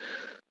thing.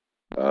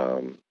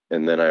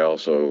 And then I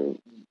also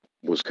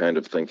was kind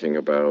of thinking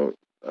about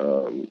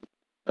A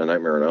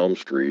Nightmare on Elm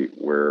Street,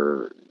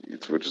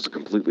 which is a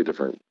completely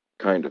different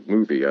kind of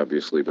movie,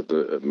 obviously, but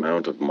the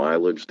amount of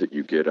mileage that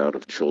you get out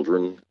of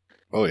children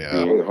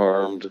being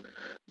harmed,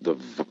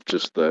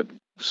 just that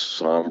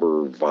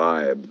somber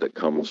vibe that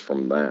comes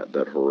from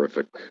that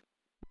horrific,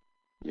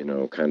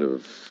 kind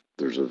of,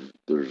 there's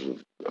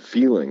a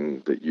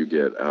feeling that you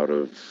get out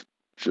of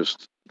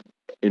just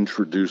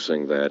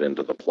introducing that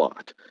into the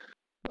plot.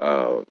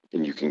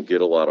 And you can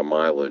get a lot of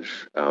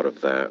mileage out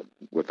of that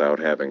without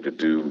having to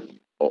do,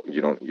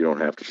 you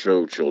don't have to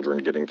show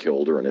children getting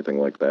killed or anything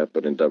like that.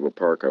 But in Deadwood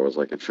Park, I was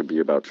like, it should be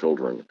about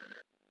children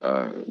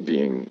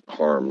being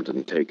harmed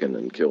and taken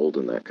and killed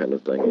and that kind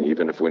of thing. And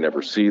even if we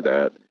never see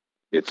that,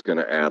 it's going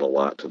to add a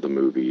lot to the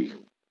movie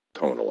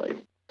tonally.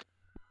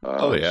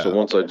 So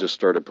once I just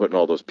started putting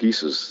all those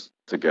pieces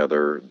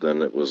together,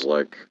 then it was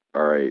like,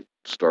 all right,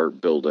 start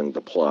building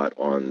the plot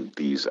on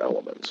these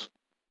elements.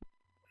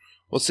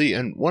 Well, see,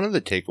 and one of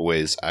the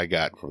takeaways I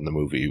got from the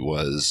movie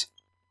was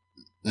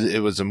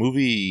it was a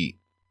movie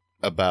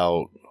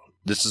about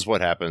this is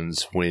what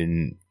happens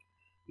when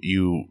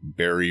you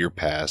bury your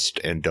past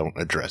and don't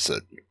address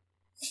it.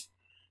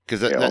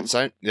 Because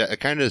that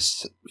kind of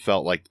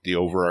felt like the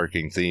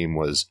overarching theme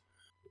was,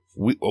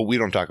 we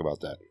don't talk about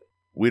that.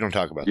 We don't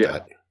talk about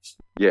that.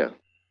 Yeah.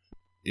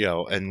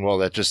 And well,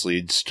 that just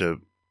leads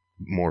to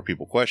more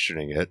people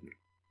questioning it.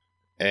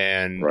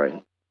 And,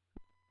 right.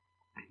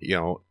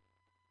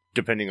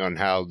 Depending on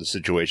how the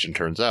situation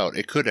turns out,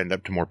 it could end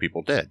up to more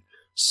people dead.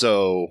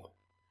 So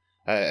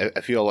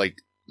I feel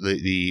like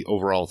the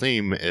overall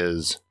theme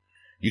is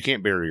you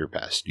can't bury your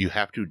past. You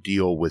have to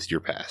deal with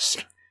your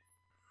past.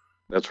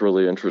 That's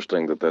really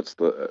interesting that's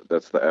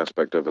the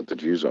aspect of it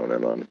that you zone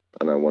in on.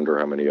 And I wonder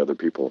how many other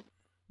people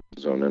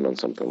zone in on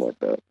something like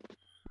that.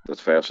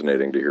 That's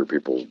fascinating to hear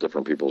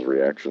different people's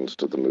reactions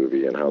to the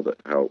movie and how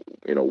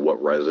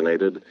what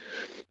resonated.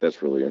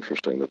 That's really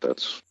interesting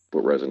that's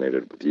what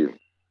resonated with you.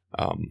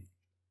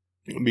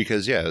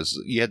 Because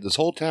you had this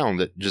whole town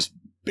that just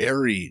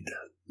buried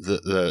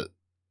the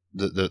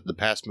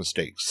past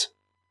mistakes.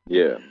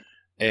 Yeah.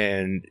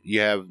 And you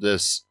have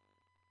this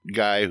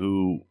guy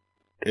who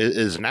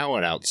is now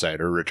an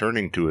outsider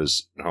returning to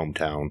his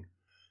hometown,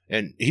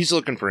 and he's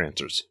looking for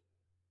answers.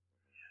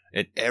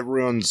 And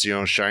everyone's,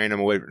 shying him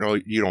away. No,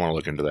 you don't want to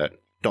look into that.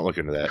 Don't look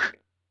into that.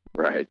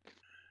 Right.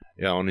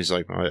 And he's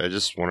like, I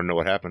just want to know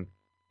what happened.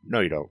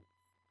 No, you don't.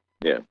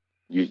 Yeah.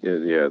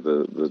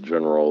 The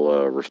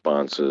general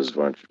response is,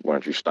 why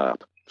don't you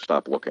stop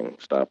looking,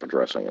 stop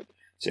addressing it.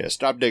 So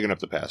stop digging up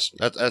the past.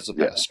 That's the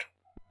past.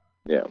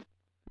 Yeah.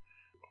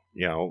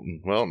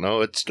 Well,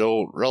 no, it's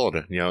still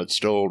relevant. It's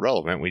still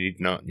relevant. We need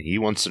to know. He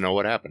wants to know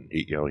what happened.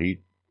 He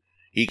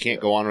can't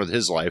go on with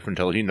his life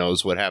until he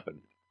knows what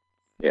happened.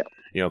 Yeah.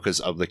 Because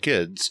of the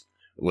kids,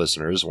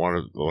 listeners, one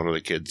of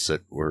the kids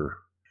that were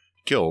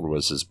killed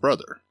was his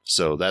brother.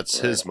 So that's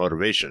his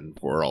motivation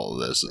for all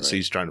of this. Is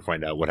he's trying to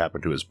find out what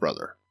happened to his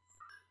brother.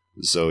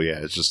 So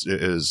it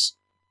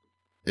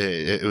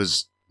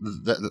was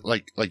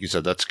like you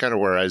said. That's kind of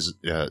where I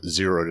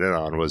zeroed in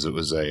on. It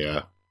was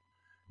a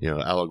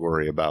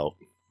allegory about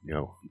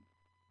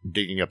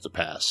digging up the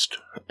past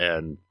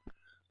and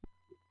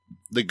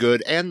the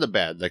good and the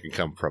bad that can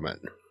come from it.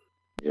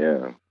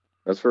 Yeah,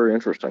 that's very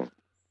interesting.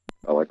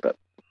 I like that.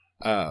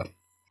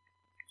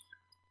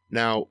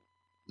 Now,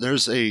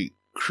 there's a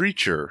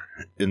creature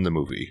in the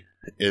movie,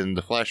 in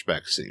the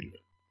flashback scene.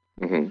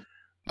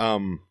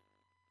 Mm-hmm.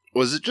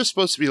 Was it just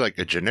supposed to be like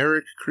a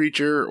generic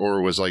creature,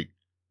 or was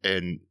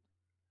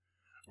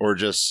or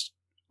just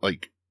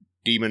like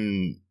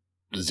demon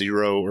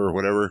Zero or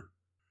whatever?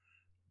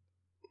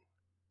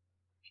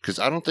 Because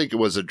I don't think it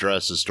was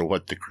addressed as to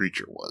what the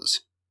creature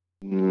was.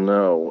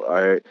 No,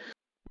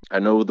 I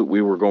know that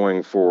we were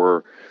going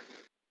for,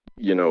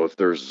 if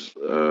there's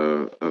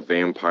a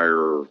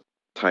vampire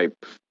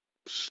type,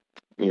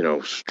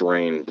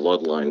 strain,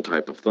 bloodline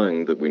type of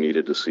thing, that we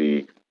needed to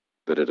see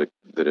that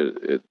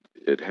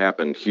it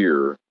happened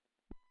here.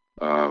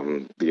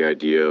 The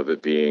idea of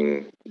it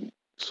being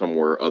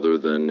somewhere other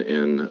than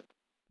in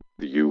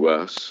the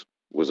U.S.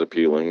 was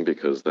appealing,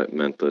 because that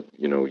meant that,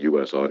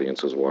 U.S.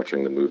 audiences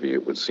watching the movie,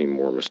 it would seem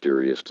more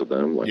mysterious to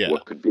them. Like,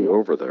 what could be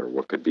over there?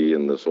 What could be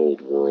in this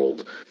old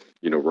world,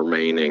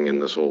 remaining in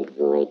this old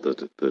world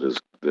that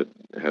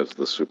has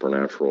the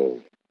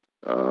supernatural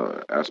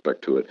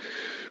aspect to it.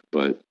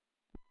 But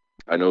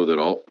I know that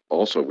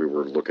also we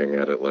were looking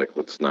at it like,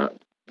 let's not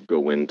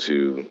go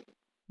into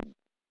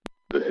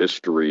the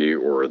history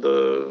or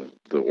the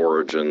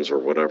origins or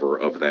whatever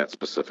of that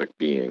specific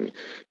being.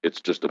 It's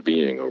just a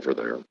being over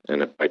there,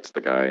 and it bites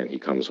the guy, and he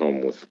comes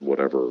home with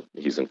whatever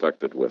he's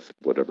infected with,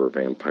 whatever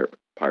vampire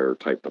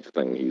type of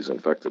thing he's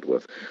infected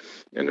with.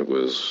 And it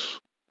was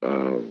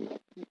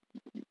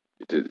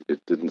it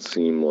didn't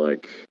seem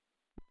like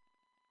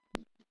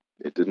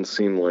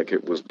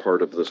it was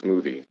part of this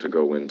movie to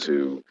go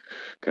into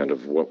kind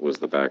of what was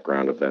the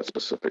background of that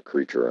specific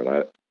creature.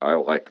 And I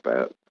like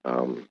that.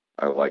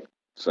 I like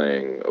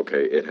saying,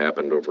 okay, it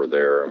happened over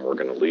there, and we're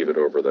going to leave it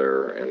over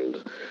there,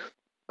 and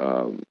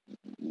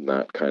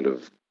not kind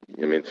of,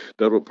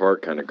 Deadwood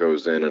Park kind of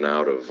goes in and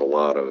out of a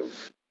lot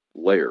of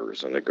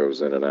layers, and it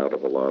goes in and out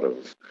of a lot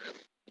of,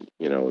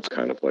 it's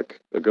kind of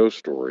like a ghost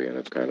story, and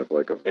it's kind of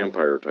like a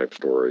vampire type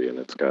story, and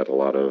it's got a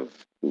lot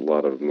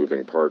of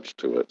moving parts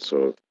to it.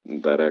 So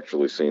that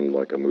actually seemed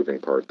like a moving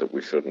part that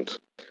we shouldn't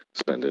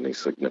spend any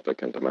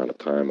significant amount of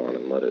time on,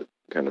 and let it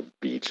kind of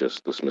be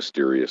just this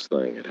mysterious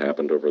thing. It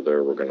happened over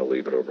there, we're going to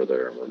leave it over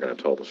there, and we're going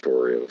to tell the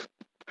story of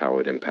how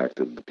it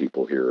impacted the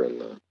people here in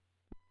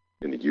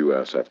the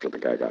U.S. after the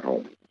guy got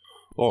home.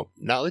 Well,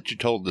 now that you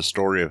told the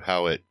story of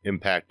how it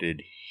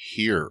impacted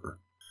here,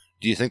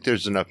 do you think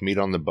there's enough meat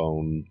on the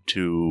bone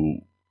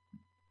to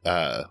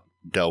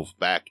delve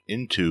back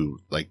into,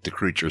 like, the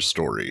creature's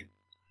story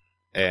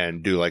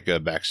and do, like, a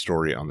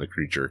backstory on the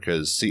creature?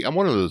 Because, see, I'm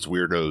one of those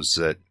weirdos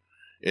that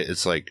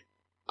it's like,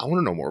 I want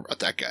to know more about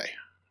that guy.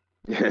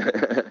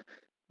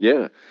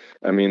 Yeah.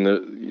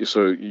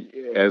 So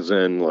as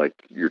in, like,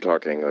 you're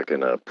talking like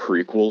in a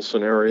prequel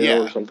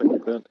scenario or something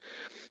like that?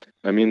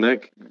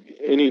 That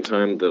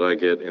anytime that I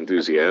get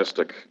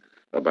enthusiastic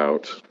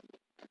about,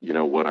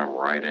 what I'm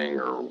writing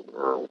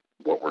or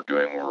what we're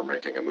doing when we're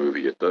making a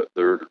movie,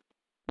 there's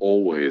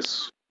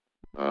always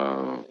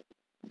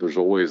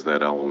that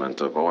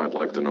element of, I'd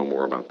like to know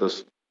more about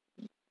this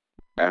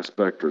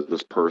aspect or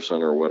this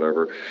person or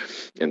whatever,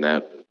 and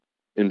that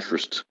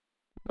interest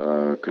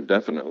could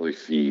definitely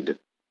feed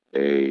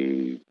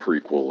a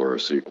prequel or a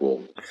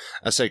sequel.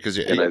 I say, because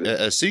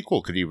a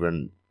sequel could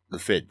even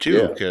fit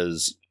too,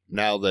 because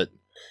now that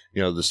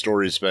the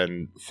story's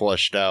been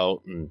fleshed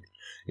out, and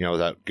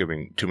without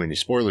giving too many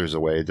spoilers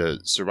away, the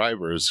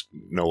survivors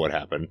know what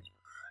happened,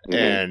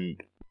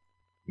 and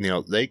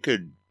they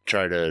could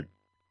try to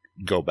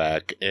go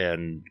back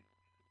and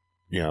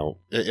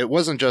it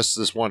wasn't just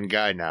this one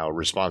guy now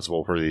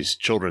responsible for these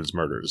children's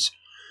murders.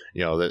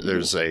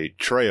 There's a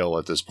trail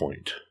at this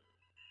point.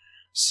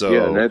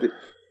 So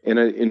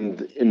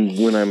and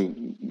when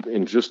I'm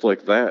in just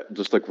like that,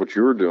 just like what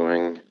you're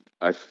doing,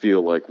 I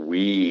feel like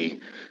we,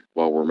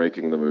 while we're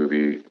making the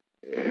movie,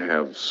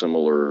 have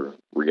similar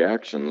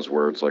reactions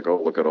where it's like,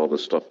 oh, look at all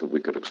this stuff that we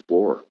could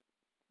explore.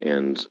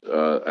 And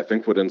I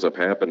think what ends up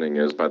happening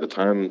is, by the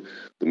time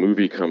the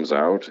movie comes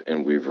out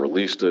and we've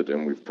released it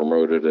and we've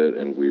promoted it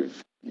and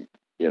we've,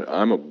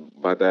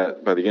 by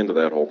the end of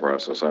that whole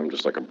process, I'm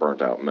just like a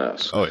burnt out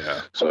mess. Oh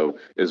yeah. So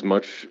as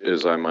much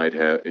as I might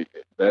have,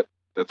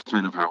 that's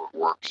kind of how it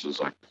works,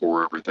 is I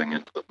pour everything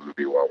into the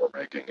movie while we're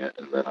making it,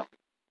 and then I'm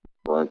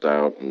burnt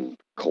out and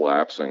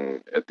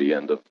collapsing at the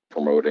end of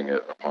promoting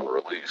it upon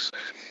release.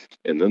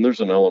 And then there's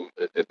an element,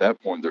 at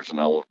that point, there's an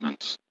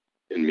element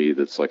in me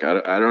that's like, I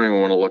don't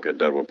even want to look at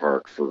Deadwood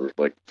Park for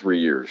like 3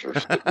 years or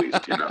at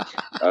least,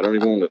 I don't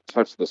even want to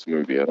touch this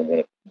movie. I don't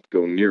want to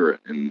go near it.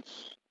 And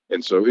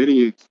so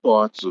any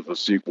thoughts of a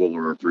sequel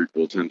or a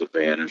prequel tend to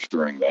vanish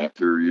during that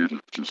period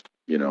of just,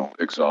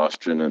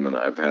 exhaustion, and then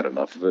I've had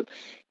enough of it.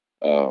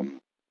 And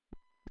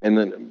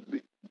then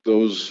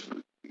those,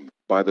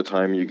 by the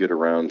time you get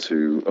around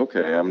to,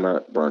 okay, I'm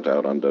not burnt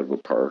out on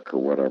Deadwood Park or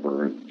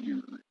whatever,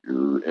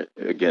 you're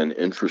again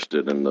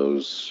interested in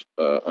those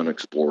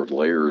unexplored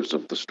layers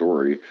of the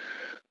story.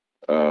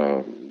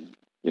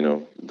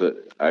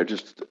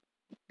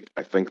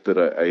 I think that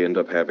I end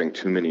up having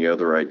too many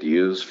other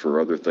ideas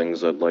for other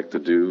things I'd like to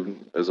do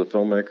as a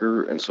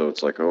filmmaker, and so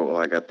it's like, oh,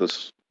 I got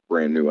this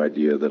brand new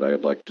idea that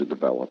I'd like to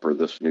develop, or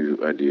this new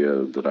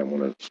idea that I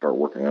want to start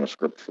working on a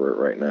script for it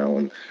right now,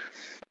 and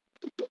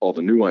all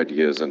the new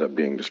ideas end up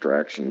being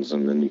distractions,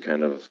 and then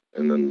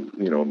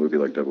a movie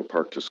like Deadwood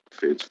Park just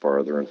fades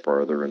farther and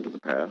farther into the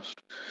past,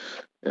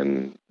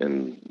 and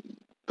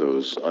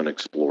those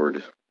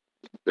unexplored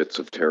bits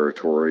of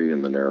territory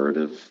in the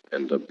narrative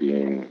end up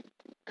being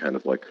kind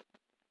of like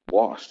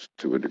lost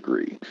to a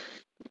degree.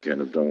 You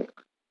kind of don't,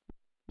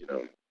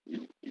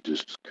 you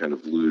just kind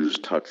of lose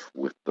touch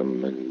with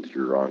them and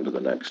you're on to the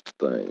next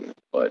thing.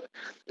 But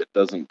it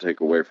doesn't take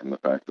away from the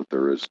fact that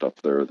there is stuff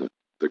there that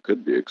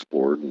could be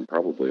explored and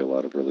probably a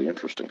lot of really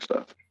interesting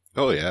stuff.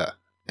 Oh, yeah.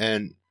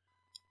 And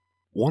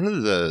one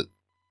of the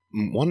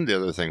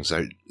other things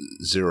I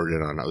zeroed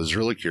in on, I was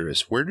really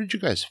curious, where did you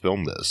guys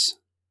film this?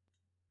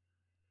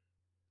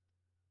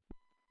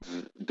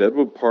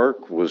 Deadwood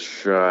Park was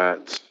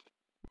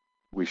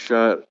we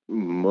shot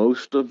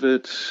most of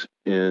it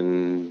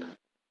in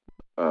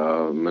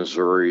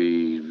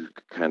Missouri,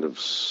 kind of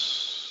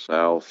southwest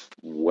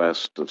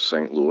of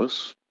St.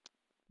 Louis.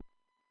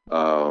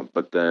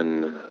 But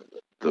then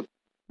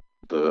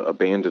the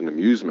abandoned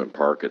amusement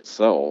park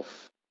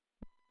itself,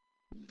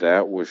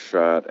 that was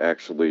shot,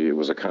 actually, it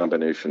was a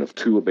combination of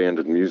two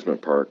abandoned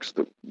amusement parks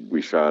that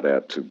we shot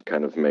at to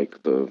kind of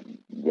make the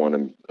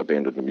one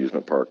abandoned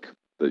amusement park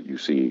that you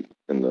see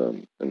in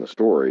the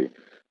story.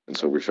 And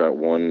so we shot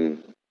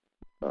one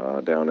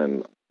down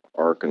in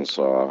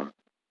Arkansas,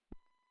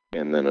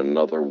 and then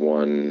another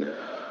one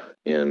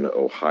in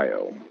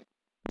Ohio.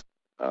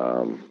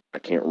 I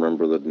can't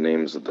remember the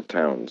names of the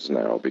towns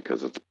now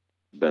because it's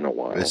been a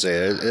while. I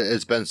say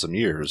it's been some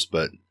years,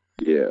 but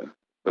yeah.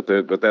 But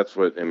that's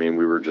what I mean.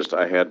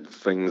 I had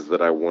things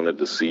that I wanted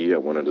to see. I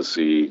wanted to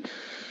see,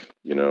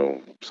 I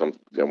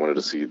wanted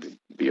to see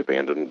the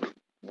abandoned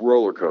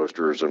roller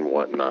coasters and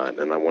whatnot,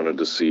 and I wanted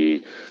to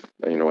see,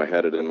 I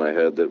had it in my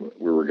head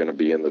that we were going to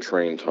be in the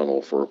train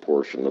tunnel for a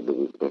portion of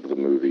the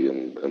movie,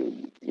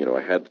 and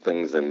I had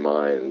things in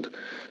mind,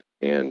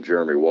 and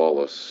Jeremy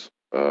Wallace,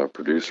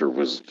 producer,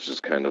 was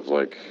just kind of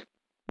like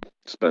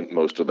spent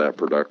most of that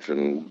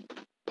production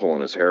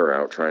pulling his hair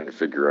out trying to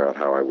figure out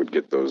how I would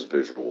get those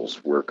visuals.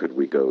 Where could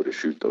we go to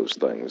shoot those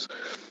things?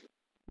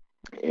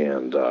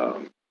 And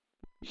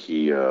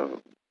he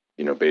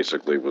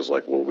basically was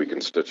like, well, we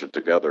can stitch it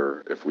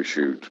together if we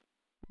shoot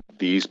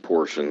these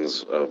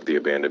portions of the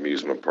abandoned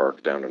amusement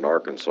park down in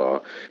Arkansas,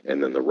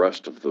 and then the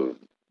rest of the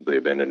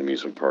abandoned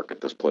amusement park at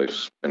this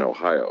place in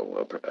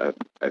Ohio.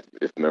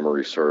 If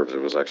memory serves,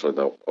 it was actually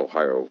the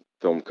Ohio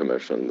Film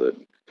Commission that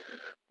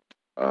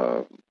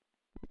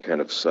kind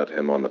of set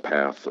him on the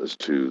path as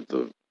to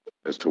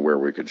where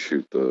we could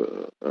shoot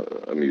the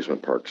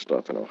amusement park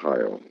stuff in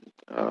Ohio.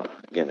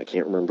 Again, I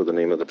can't remember the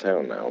name of the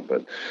town now,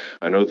 but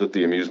I know that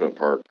the amusement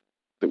park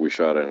that we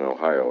shot in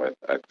Ohio,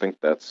 I think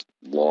that's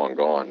long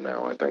gone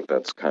now. I think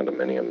that's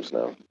condominiums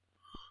now.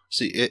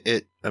 See,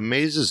 it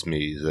amazes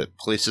me that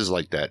places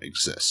like that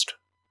exist.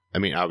 I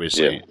mean,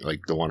 obviously,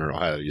 like the one in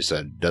Ohio you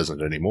said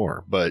doesn't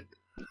anymore, but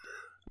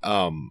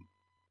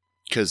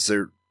because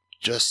they're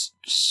just,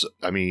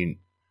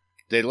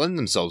 they lend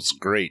themselves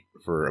great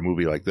for a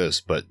movie like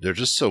this, but they're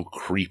just so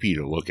creepy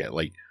to look at.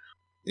 Like,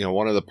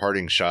 one of the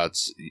parting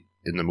shots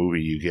in the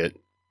movie, you get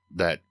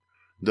that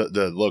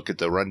the look at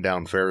the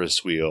rundown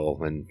Ferris wheel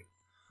and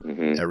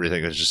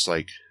everything is just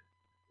like,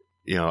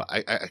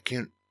 I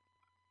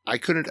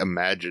couldn't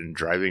imagine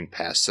driving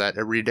past that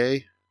every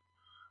day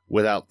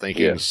without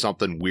thinking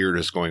something weird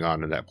is going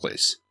on in that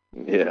place.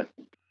 Yeah.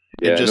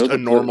 In just a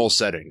normal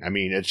setting. I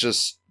mean, it's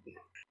just...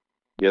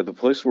 Yeah, the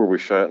place where we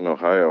shot in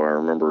Ohio, I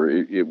remember,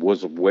 it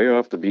was way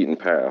off the beaten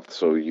path,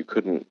 so you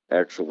couldn't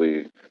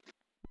actually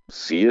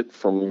see it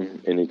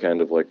from any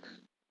kind of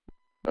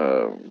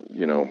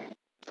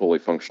fully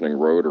functioning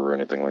road or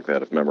anything like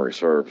that, if memory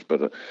serves.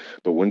 But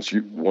once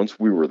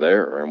we were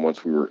there and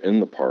once we were in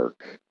the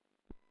park,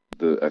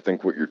 I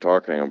think what you're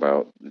talking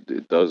about,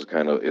 it does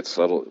it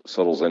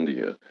settles into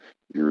you.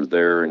 You're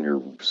there and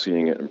you're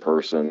seeing it in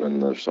person,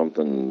 and there's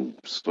something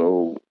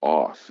so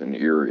off and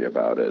eerie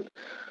about it.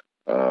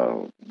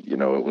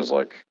 It was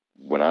like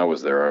when I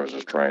was there, I was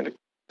just trying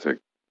to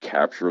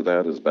capture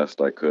that as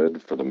best I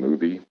could for the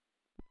movie.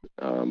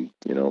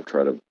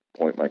 Try to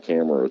point my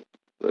camera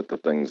at the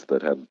things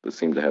that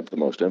seemed to have the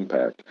most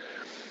impact,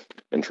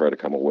 and try to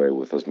come away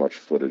with as much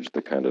footage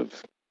that kind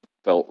of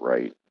felt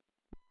right.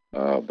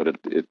 But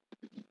it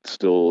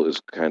still is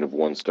kind of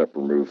one step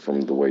removed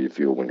from the way you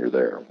feel when you're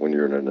there. When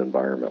you're in an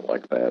environment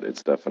like that,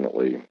 it's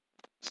definitely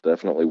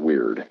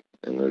weird,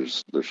 and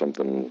there's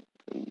something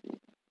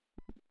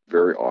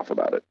very off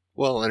about it.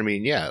 Well, I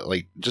mean, yeah,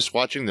 like just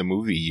watching the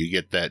movie, you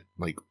get that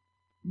like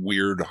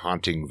weird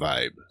haunting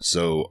vibe.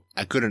 So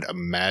I couldn't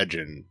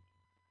imagine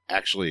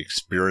actually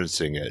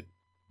experiencing it,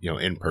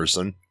 in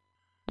person.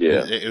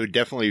 Yeah, it would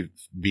definitely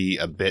be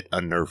a bit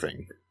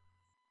unnerving.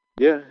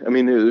 Yeah, I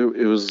mean,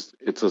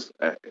 it's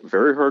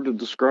very hard to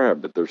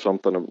describe, but there's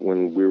something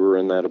when we were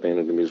in that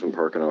abandoned amusement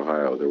park in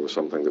Ohio, there was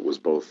something that was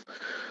both,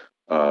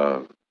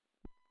 it's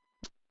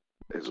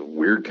a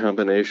weird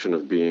combination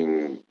of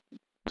being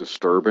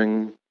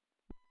disturbing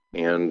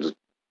and,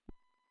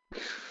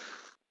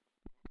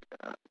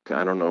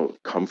 I don't know,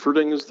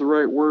 comforting is the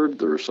right word.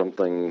 There was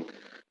something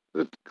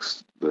that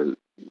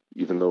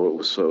even though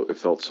it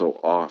felt so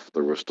off,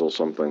 there was still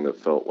something that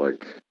felt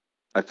like,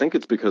 I think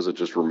it's because it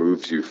just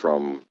removes you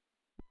from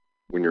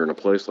when you're in a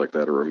place like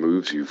that, it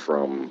removes you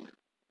from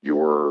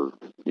your,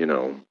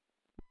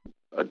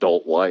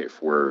 adult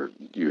life where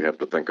you have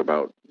to think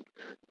about,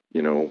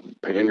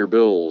 paying your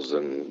bills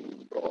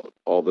and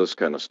all this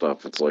kind of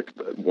stuff. It's like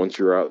once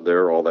you're out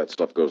there, all that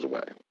stuff goes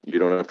away. You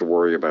don't have to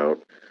worry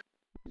about,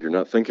 you're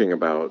not thinking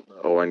about,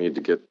 oh, I need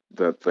to get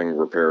that thing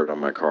repaired on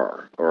my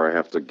car, or I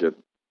have to get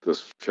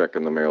this check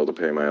in the mail to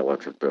pay my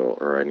electric bill,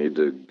 or I need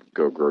to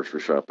go grocery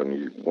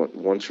shopping.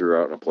 Once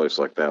you're out in a place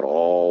like that,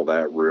 all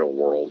that real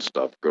world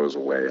stuff goes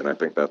away. And I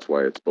think that's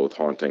why it's both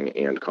haunting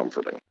and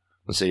comforting.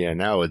 So yeah,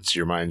 now it's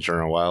your mind's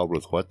running wild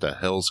with what the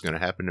hell's going to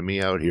happen to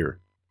me out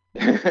here.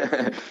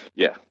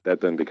 Yeah,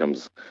 that then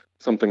becomes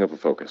something of a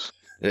focus.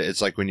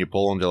 It's like when you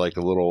pull into like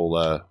the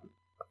little,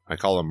 I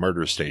call them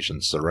murder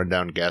stations, the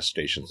rundown gas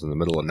stations in the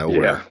middle of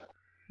nowhere.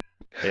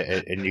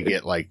 Yeah. And you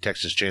get like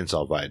Texas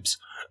Chainsaw vibes.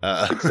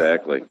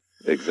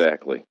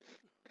 Exactly.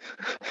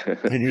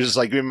 And you're just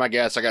like, give me my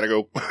gas, I gotta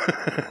go.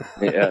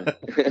 Yeah.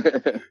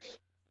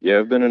 Yeah,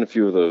 I've been in a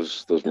few of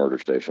those murder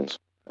stations.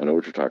 I know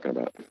what you're talking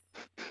about.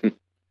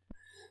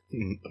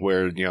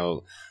 Where,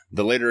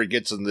 the later it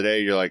gets in the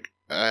day, you're like,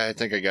 I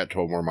think I got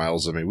 12 more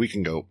miles in me. We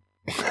can go.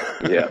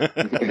 Yeah.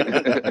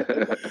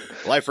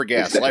 Life for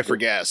gas, exactly. Life for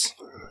gas.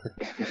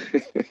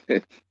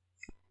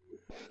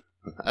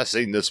 I've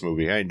seen this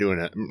movie. I ain't doing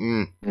it.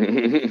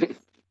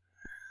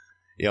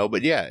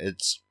 But yeah,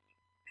 it's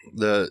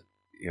the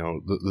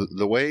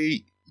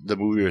way the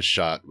movie was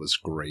shot was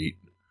great.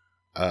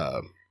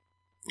 I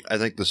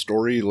think the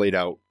story laid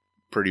out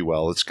pretty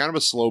well. It's kind of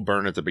a slow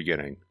burn at the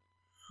beginning,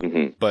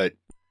 but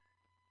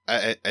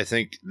I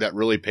think that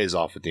really pays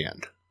off at the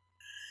end.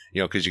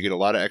 Because you get a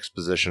lot of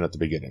exposition at the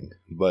beginning,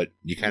 but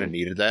you kind of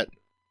needed that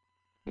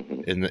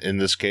in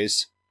this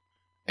case.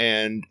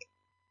 And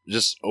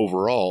just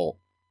overall,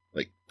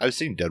 like, I've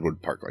seen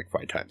Deadwood Park like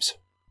 5 times.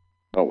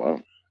 Oh, wow.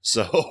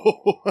 So,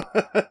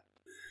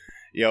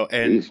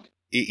 and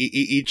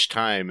each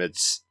time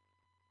it's,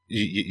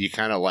 you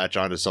kind of latch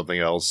onto something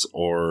else,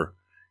 or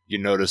you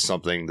notice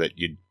something that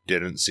you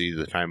didn't see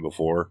the time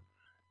before.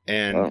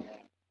 And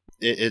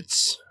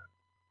it's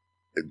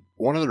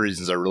one of the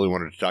reasons I really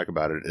wanted to talk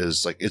about it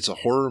is, like, it's a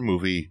horror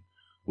movie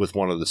with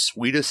one of the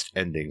sweetest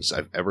endings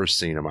I've ever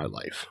seen in my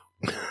life.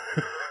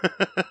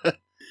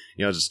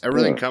 Just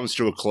everything comes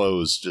to a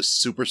close, just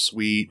super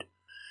sweet.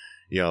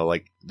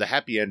 Like, the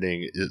happy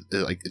ending is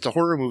like, it's a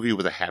horror movie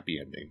with a happy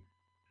ending.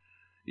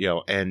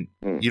 And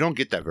you don't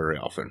get that very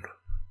often.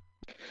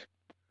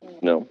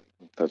 No,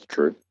 that's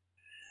true.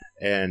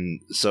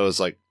 And so it's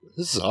like,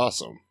 this is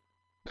awesome.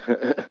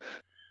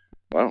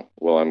 Wow.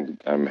 Well,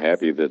 I'm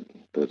happy that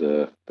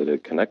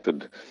it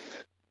connected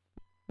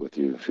with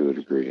you to a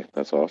degree.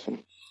 That's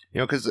awesome.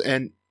 Because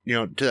to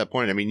that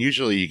point, I mean,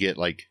 usually you get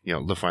like,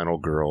 the final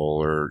girl,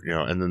 or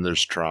and then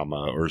there's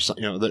trauma, or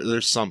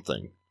there's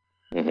something.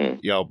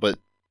 But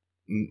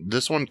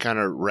this one kind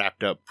of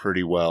wrapped up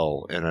pretty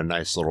well in a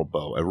nice little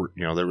bow.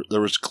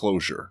 There was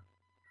closure.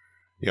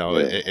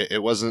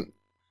 It wasn't,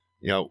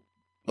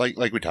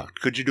 like we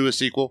talked. Could you do a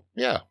sequel?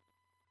 Yeah.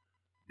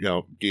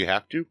 Do you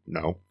have to?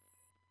 No.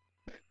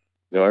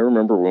 I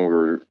remember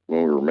when we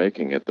were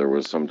making it, there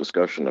was some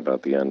discussion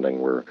about the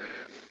ending where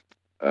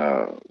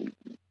I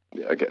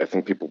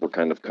think people were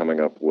kind of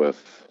coming up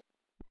with,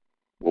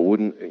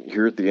 well,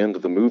 here at the end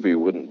of the movie,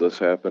 wouldn't this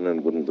happen,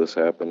 and wouldn't this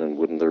happen, and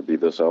wouldn't there be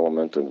this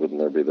element, and wouldn't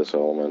there be this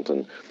element,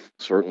 and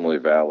certainly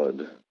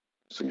valid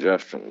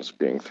suggestions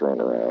being thrown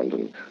around,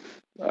 and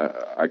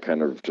I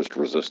kind of just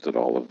resisted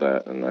all of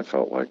that, and I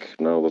felt like,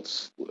 no,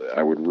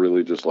 I would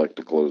really just like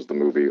to close the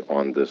movie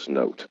on this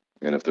note.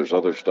 And if there's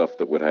other stuff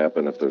that would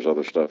happen, if there's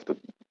other stuff that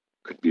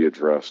could be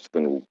addressed,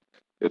 then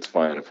it's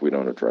fine if we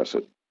don't address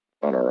it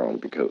on our own,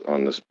 because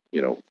on this,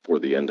 for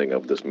the ending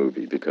of this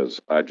movie,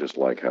 because I just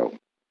like how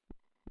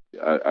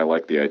I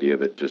like the idea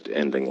of it just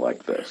ending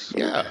like this.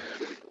 Yeah.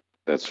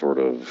 That sort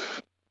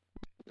of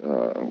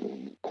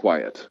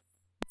quiet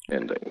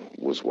ending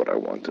was what I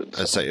wanted.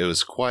 I'd say it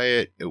was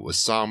quiet, it was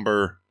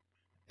somber,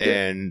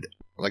 and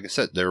like I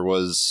said, there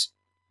was,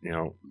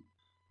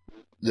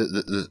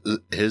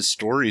 his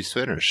story's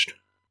finished.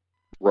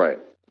 Right.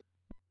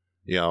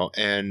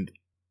 And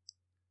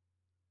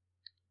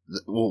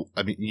well,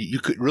 I mean, you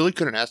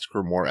couldn't ask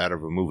for more out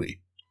of a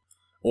movie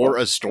or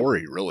a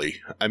story,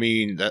 really. I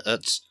mean,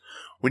 that's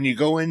when you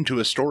go into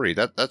a story,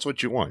 that's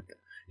what you want.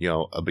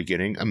 A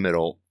beginning, a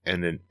middle,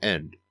 and an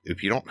end.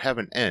 If you don't have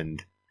an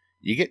end,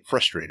 you get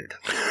frustrated.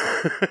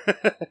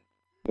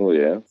 Well,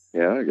 yeah,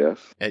 I guess.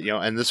 And,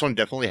 and this one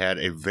definitely had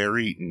a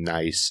very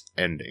nice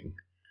ending.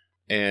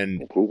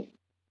 And cool.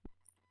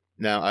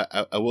 Now,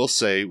 I will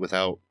say,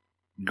 without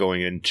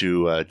going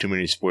into too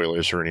many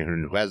spoilers for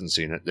anyone who hasn't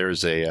seen it,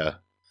 there's a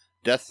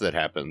death that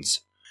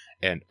happens,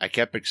 and I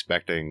kept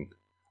expecting,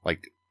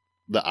 like,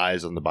 the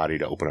eyes on the body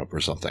to open up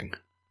or something.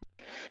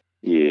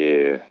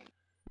 Yeah,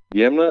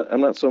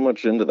 I'm not so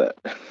much into that.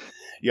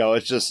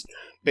 It's just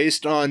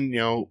based on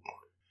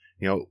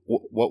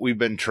what we've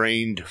been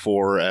trained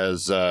for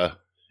as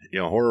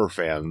horror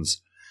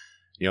fans.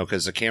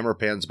 Because the camera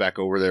pans back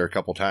over there a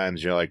couple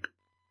times, you're like,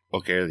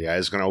 okay, are the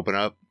eyes going to open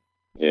up?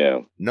 Yeah.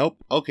 Nope.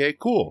 Okay,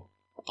 cool.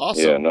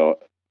 Awesome. Yeah, no.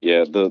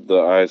 Yeah,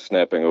 the eyes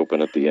snapping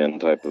open at the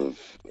end type of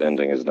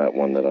ending is not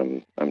one that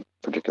I'm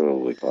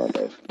particularly fond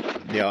of.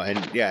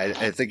 And yeah,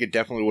 I think it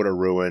definitely would have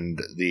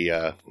ruined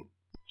the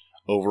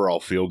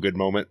overall feel-good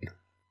moment.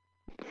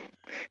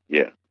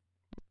 Yeah.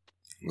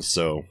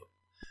 So,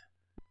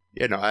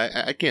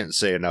 I can't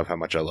say enough how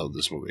much I love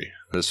this movie.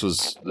 It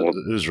was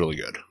really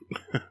good.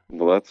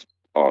 Well, that's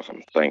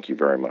awesome. Thank you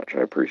very much.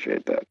 I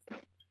appreciate that.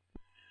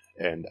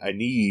 And I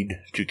need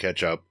to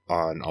catch up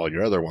on all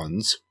your other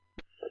ones,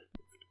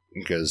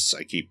 because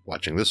I keep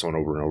watching this one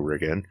over and over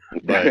again.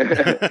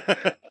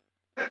 But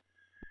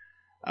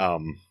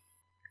I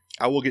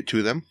will get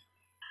to them,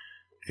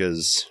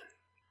 because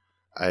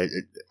I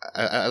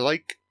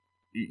like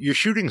your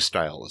shooting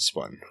style is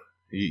fun.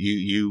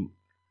 You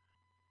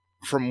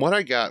from what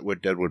I got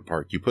with Deadwood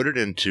Park, you put it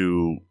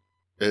into,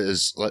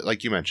 as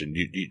like you mentioned,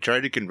 you try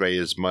to convey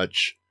as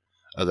much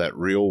of that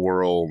real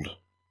world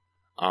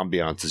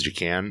ambiance as you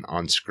can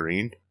on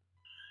screen,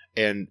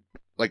 and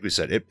like we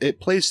said, it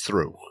plays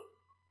through.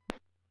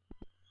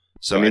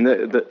 So I mean,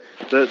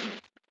 that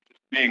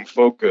being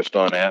focused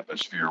on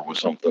atmosphere was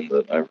something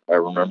that I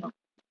remember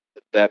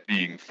that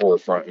being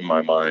forefront in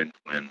my mind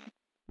when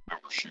we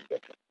were shooting.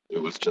 It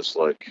was just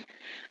like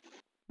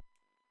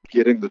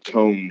getting the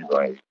tone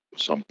right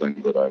was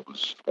something that I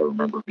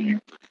remember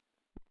being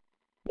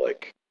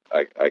like,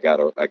 I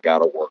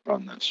gotta work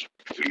on this.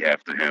 We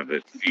have to have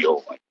it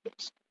feel like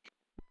this.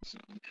 So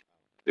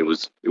it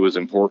was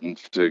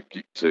important to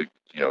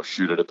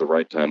shoot it at the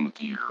right time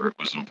of year. It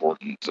was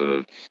important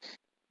to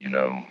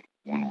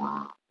when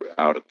we're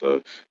out at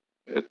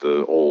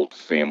the old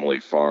family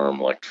farm,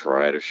 like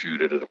try to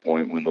shoot it at a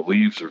point when the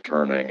leaves are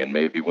turning and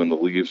maybe when the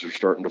leaves are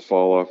starting to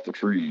fall off the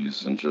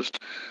trees, and just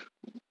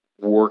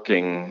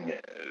working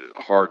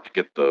hard to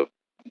get the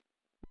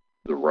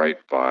right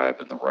vibe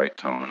and the right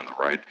tone and the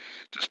right,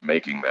 just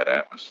making that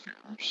atmosphere.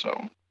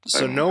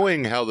 So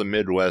knowing how the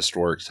Midwest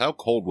works, how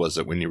cold was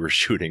it when you were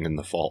shooting in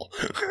the fall?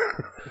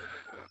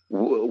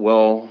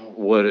 Well,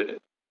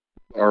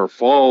 our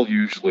fall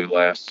usually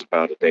lasts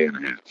about a day and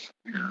a half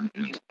here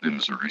in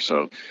Missouri,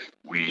 so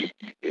we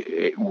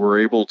were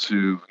able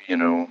to,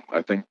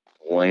 I think,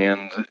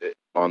 land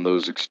on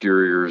those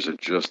exteriors at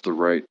just the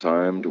right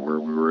time to where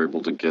we were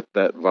able to get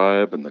that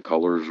vibe, and the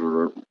colors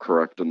were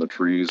correct in the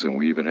trees, and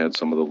we even had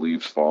some of the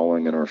leaves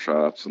falling in our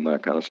shots and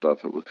that kind of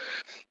stuff.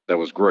 That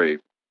was great.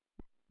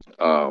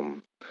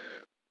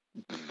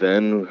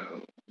 Then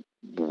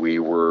we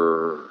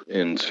were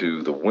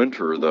into the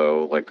winter,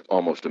 though, like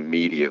almost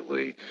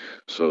immediately.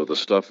 So the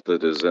stuff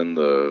that is in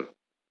the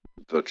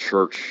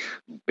church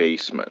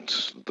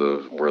basement,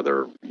 where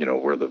the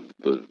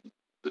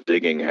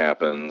digging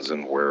happens,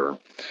 and where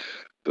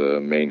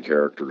the main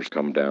characters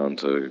come down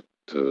to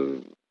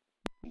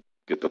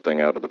get the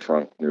thing out of the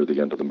trunk near the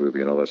end of the movie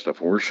and all that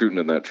stuff. And we're shooting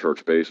in that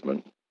church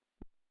basement.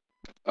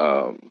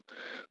 That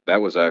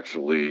was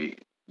actually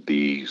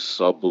the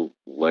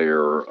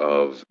sub-layer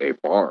of a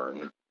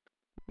barn,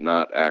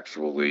 not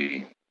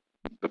actually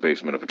the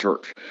basement of a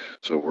church.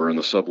 So we're in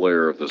the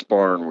sub-layer of this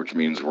barn, which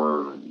means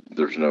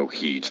there's no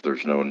heat,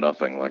 there's no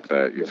nothing like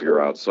that. If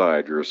you're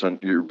outside,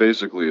 you're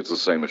basically, it's the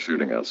same as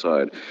shooting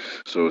outside.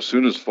 So as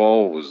soon as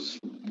fall was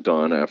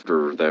done,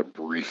 after that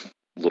brief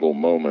little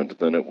moment,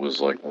 then it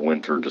was like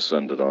winter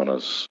descended on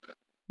us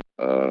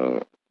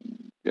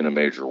in a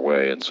major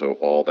way. And so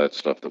all that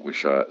stuff that we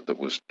shot that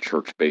was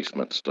church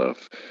basement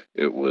stuff,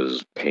 it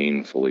was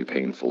painfully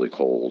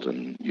cold,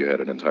 and you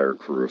had an entire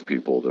crew of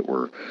people that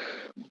were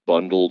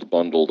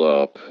bundled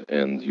up,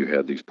 and you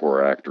had these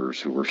poor actors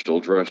who were still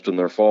dressed in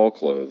their fall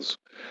clothes.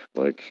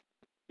 Like,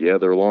 yeah,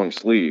 they're long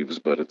sleeves,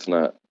 but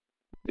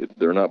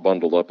they're not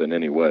bundled up in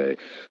any way.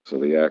 So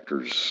the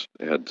actors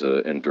had to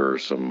endure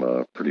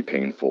some pretty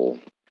painful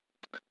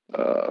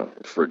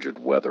frigid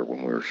weather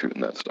when we were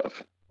shooting that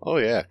stuff. Oh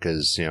yeah,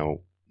 because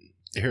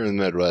here in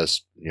the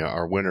Midwest,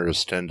 our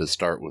winters tend to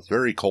start with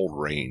very cold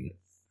rain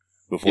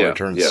before it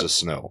turns to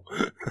snow.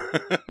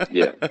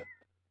 Yeah.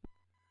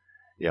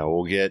 Yeah,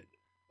 we'll get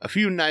a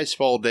few nice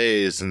fall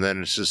days, and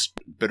then it's just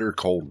bitter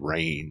cold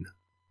rain.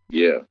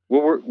 Yeah.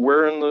 Well,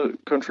 where in the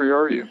country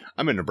are you?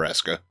 I'm in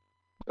Nebraska.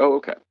 Oh,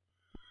 okay.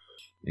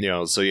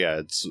 So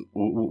yeah,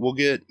 we'll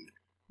get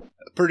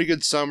a pretty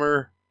good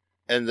summer,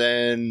 and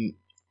then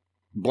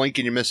blink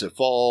and you miss it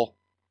fall.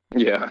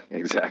 Yeah,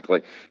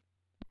 exactly.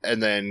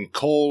 And then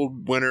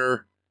cold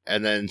winter,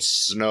 and then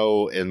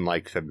snow in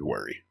like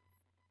February.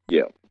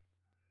 Yeah.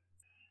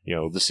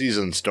 The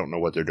seasons don't know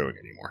what they're doing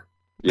anymore.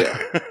 Yeah.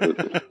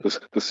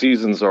 The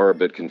seasons are a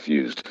bit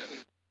confused.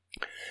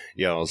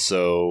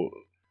 So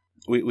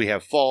we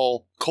have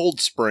fall, cold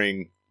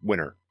spring,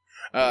 winter.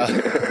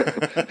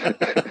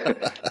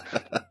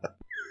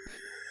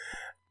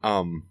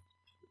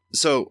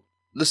 So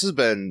this has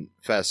been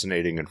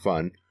fascinating and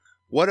fun.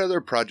 What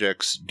other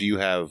projects do you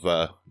have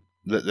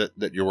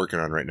that you're working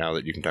on right now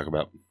that you can talk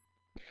about?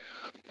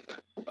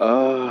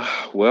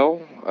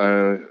 Well,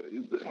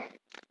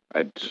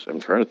 I'm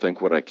trying to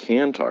think what I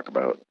can talk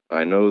about.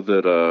 I know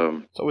that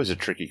it's always a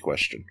tricky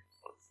question.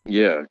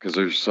 Yeah, because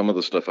there's some of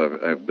the stuff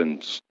I've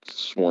been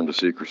sworn to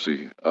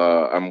secrecy.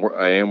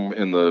 I am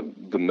in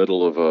the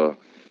middle of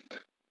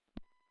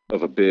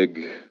a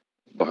big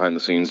behind the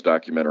scenes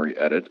documentary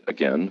edit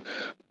again.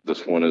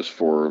 This one is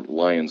for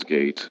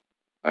Lionsgate.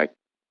 I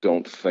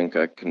don't think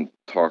I can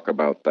talk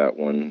about that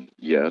one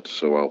yet,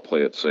 so I'll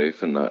play it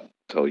safe and not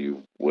tell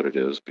you what it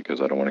is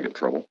because I don't want to get in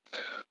trouble.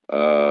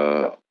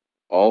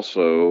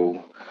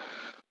 Also,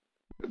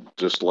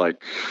 just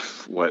like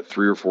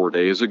 3 or 4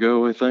 days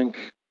ago, I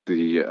think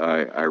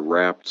I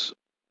wrapped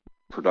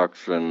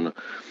production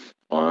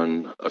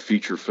on a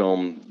feature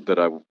film that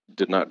I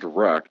did not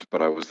direct,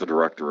 but I was the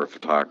director of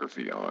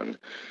photography on.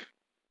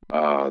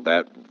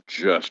 That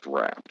just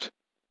wrapped,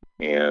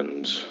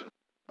 and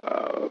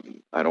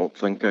I don't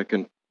think I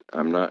can.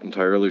 I'm not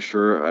entirely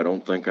sure. I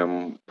don't think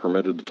I'm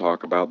permitted to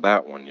talk about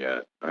that one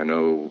yet. I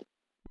know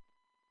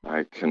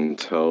I can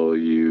tell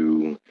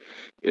you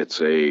it's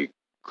a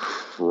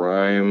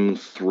crime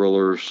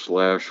thriller /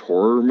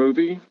 horror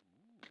movie,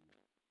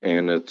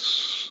 and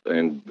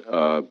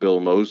Bill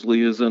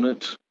Moseley is in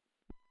it.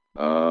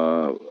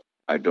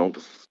 I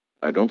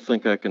don't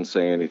think I can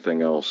say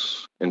anything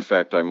else. In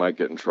fact, I might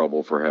get in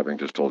trouble for having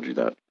just told you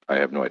that. I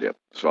have no idea.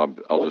 So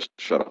I'll just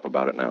shut up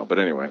about it now. But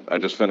anyway, I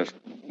just finished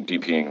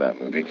DPing that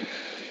movie.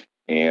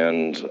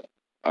 And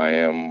I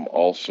am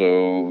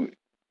also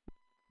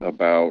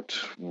about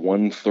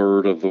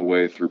 1/3 of the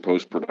way through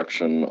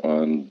post-production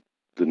on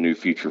the new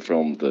feature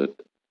film that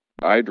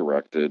I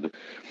directed.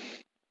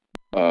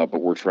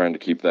 But we're trying to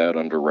keep that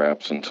under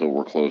wraps until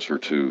we're closer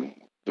to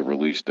the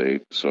release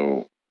date.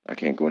 So I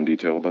can't go in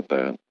detail about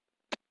that.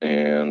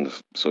 And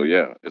so,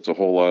 yeah, it's a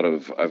whole lot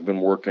of, I've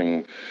been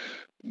working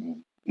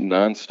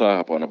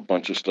nonstop on a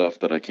bunch of stuff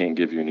that I can't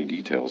give you any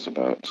details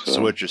about. So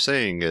what you're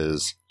saying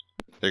is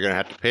they're going to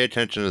have to pay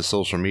attention to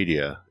social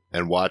media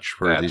and watch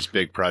for these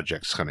big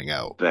projects coming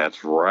out.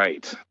 That's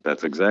right.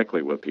 That's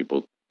exactly what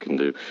people can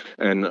do.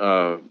 And,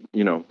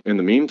 in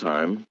the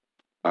meantime,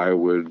 I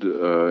would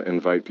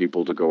invite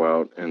people to go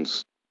out and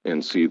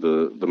see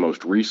the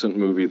most recent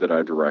movie that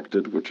I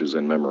directed, which is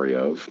In Memory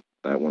Of.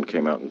 That one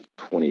came out in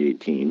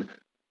 2018.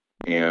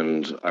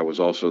 And I was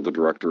also the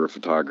director of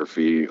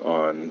photography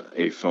on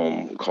a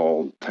film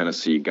called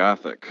Tennessee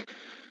Gothic,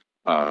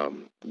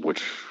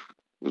 which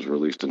was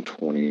released in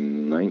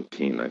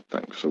 2019, I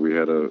think. So we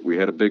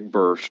had a big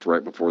burst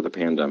right before the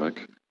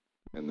pandemic,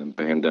 and then the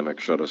pandemic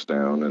shut us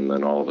down, and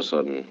then all of a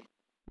sudden,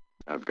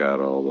 I've got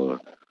all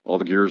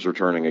the gears are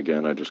turning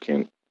again. I just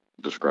can't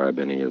describe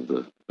any of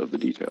the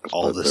details.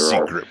 All the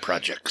secret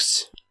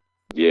projects.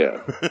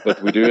 Yeah, but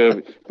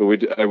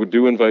I would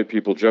invite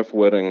people. Jeff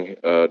Wedding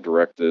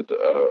directed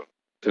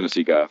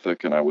Tennessee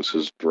Gothic, and I was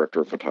his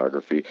director of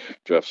photography.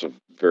 Jeff's a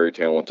very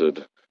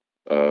talented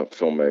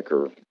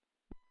filmmaker,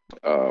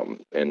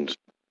 and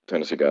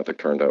Tennessee Gothic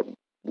turned out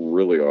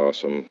really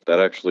awesome. That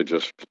actually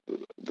just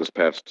this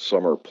past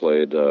summer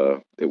played.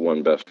 It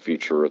won Best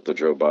Feature at the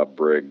Joe Bob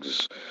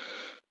Briggs.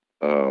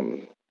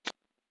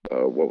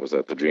 What was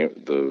that?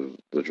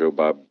 The Joe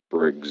Bob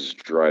Briggs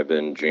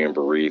Drive-In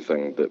Jamboree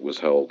thing that was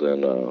held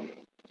in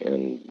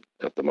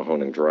at the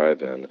Mahoning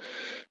Drive-In.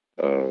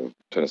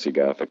 Tennessee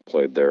Gothic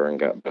played there and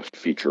got Best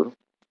Feature.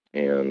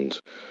 And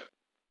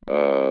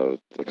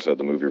like I said,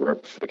 the movie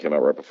that came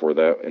out right before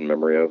that, In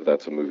Memory Of,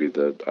 that's a movie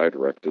that I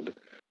directed.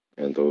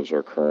 And those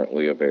are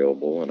currently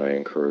available, and I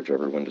encourage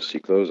everyone to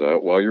seek those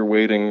out while you're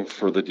waiting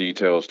for the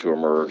details to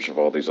emerge of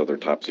all these other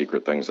top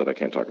secret things that I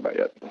can't talk about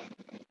yet.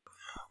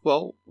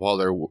 Well, while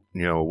they're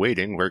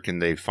waiting, where can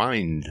they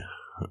find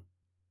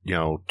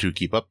to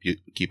keep up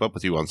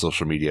with you on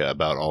social media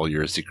about all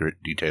your secret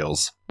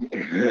details?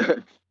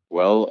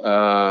 Well,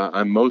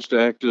 I'm most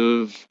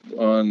active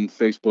on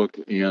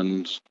Facebook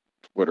and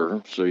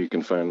Twitter, so you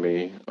can find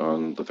me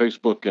on the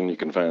Facebook and you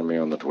can find me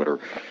on the Twitter.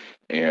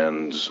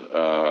 And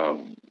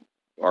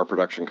our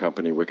production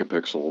company, Wicked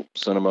Pixel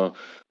Cinema,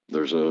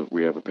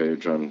 we have a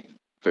page on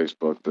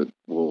Facebook that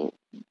will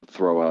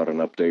throw out an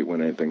update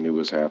when anything new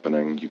is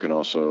happening. You can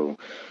also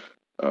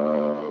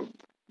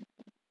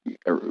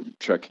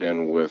check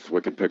in with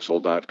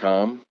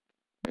wickedpixel.com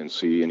and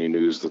see any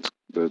news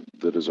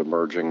that is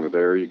emerging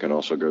there. You can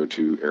also go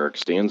to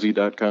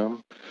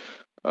ericstanzi.com.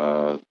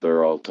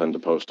 There I'll tend to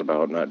post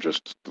about not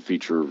just the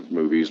feature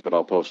movies, but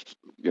I'll post,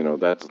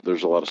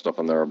 there's a lot of stuff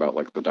on there about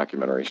like the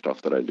documentary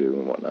stuff that I do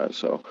and whatnot.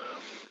 So,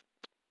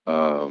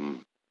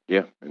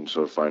 yeah. And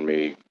so find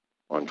me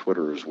on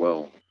Twitter as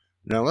well.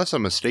 Now, unless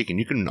I'm mistaken,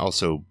 you can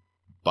also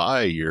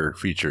buy your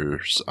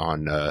features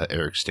on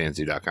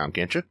ericstanzi.com,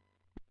 can't you?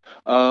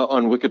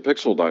 On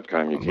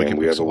wickedpixel.com you can.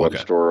 We have a web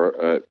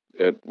store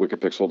at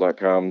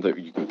wickedpixel.com that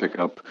you can pick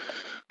up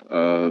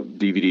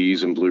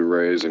DVDs and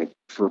Blu-rays, and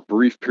for a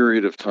brief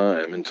period of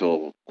time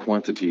until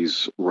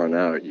quantities run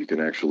out, you can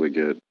actually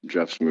get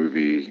Jeff's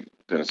movie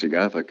Tennessee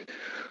Gothic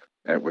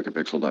at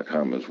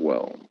wickedpixel.com as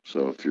well.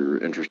 So if you're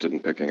interested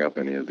in picking up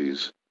any of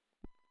these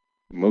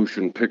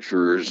motion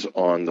pictures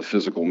on the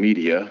physical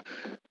media,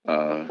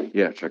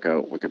 check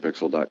out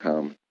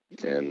wickedpixel.com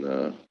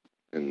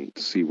and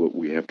see what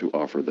we have to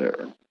offer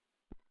there.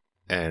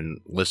 And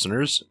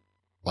listeners,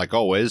 like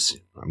always,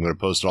 I'm going to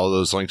post all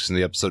those links in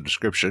the episode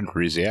description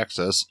for easy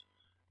access.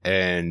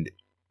 And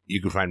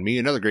you can find me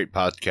and other great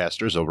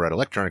podcasters over at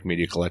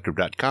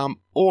electronicmediacollective.com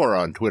or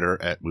on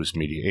Twitter at Moose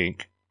Media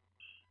Inc.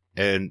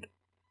 And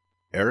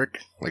Eric,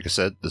 like I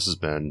said, this has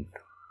been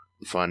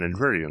fun and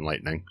very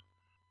enlightening.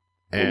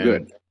 And,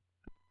 good.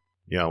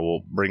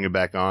 We'll bring you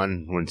back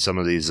on when some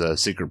of these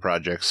secret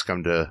projects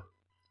come to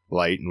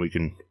light and we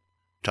can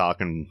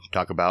talk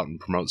about and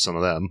promote some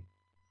of them.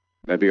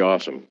 That'd be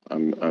awesome.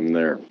 I'm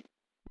there.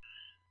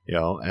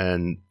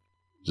 And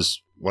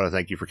just want to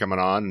thank you for coming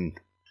on and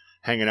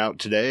hanging out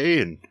today.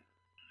 And,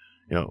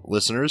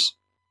 listeners,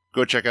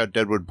 go check out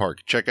Deadwood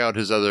Park. Check out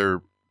his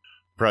other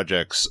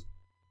projects.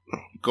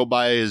 Go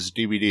buy his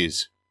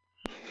DVDs.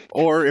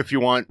 Or if you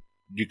want,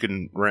 you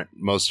can rent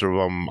most of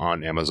them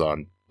on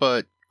Amazon.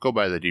 But go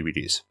buy the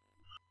DVDs.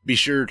 Be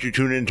sure to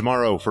tune in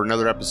tomorrow for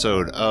another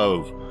episode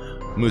of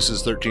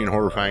Moose's 13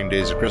 Horrifying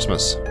Days of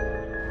Christmas.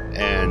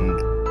 And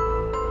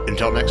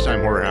until next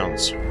time, Horror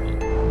Hounds,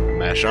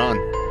 mash on.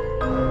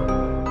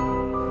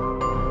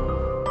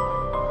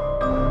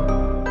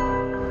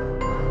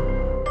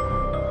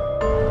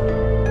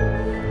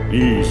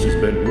 This has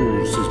been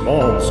Moose's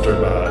Monster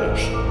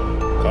Mash.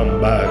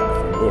 Come back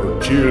for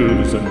more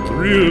chills and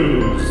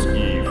thrills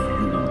if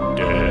you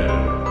dare.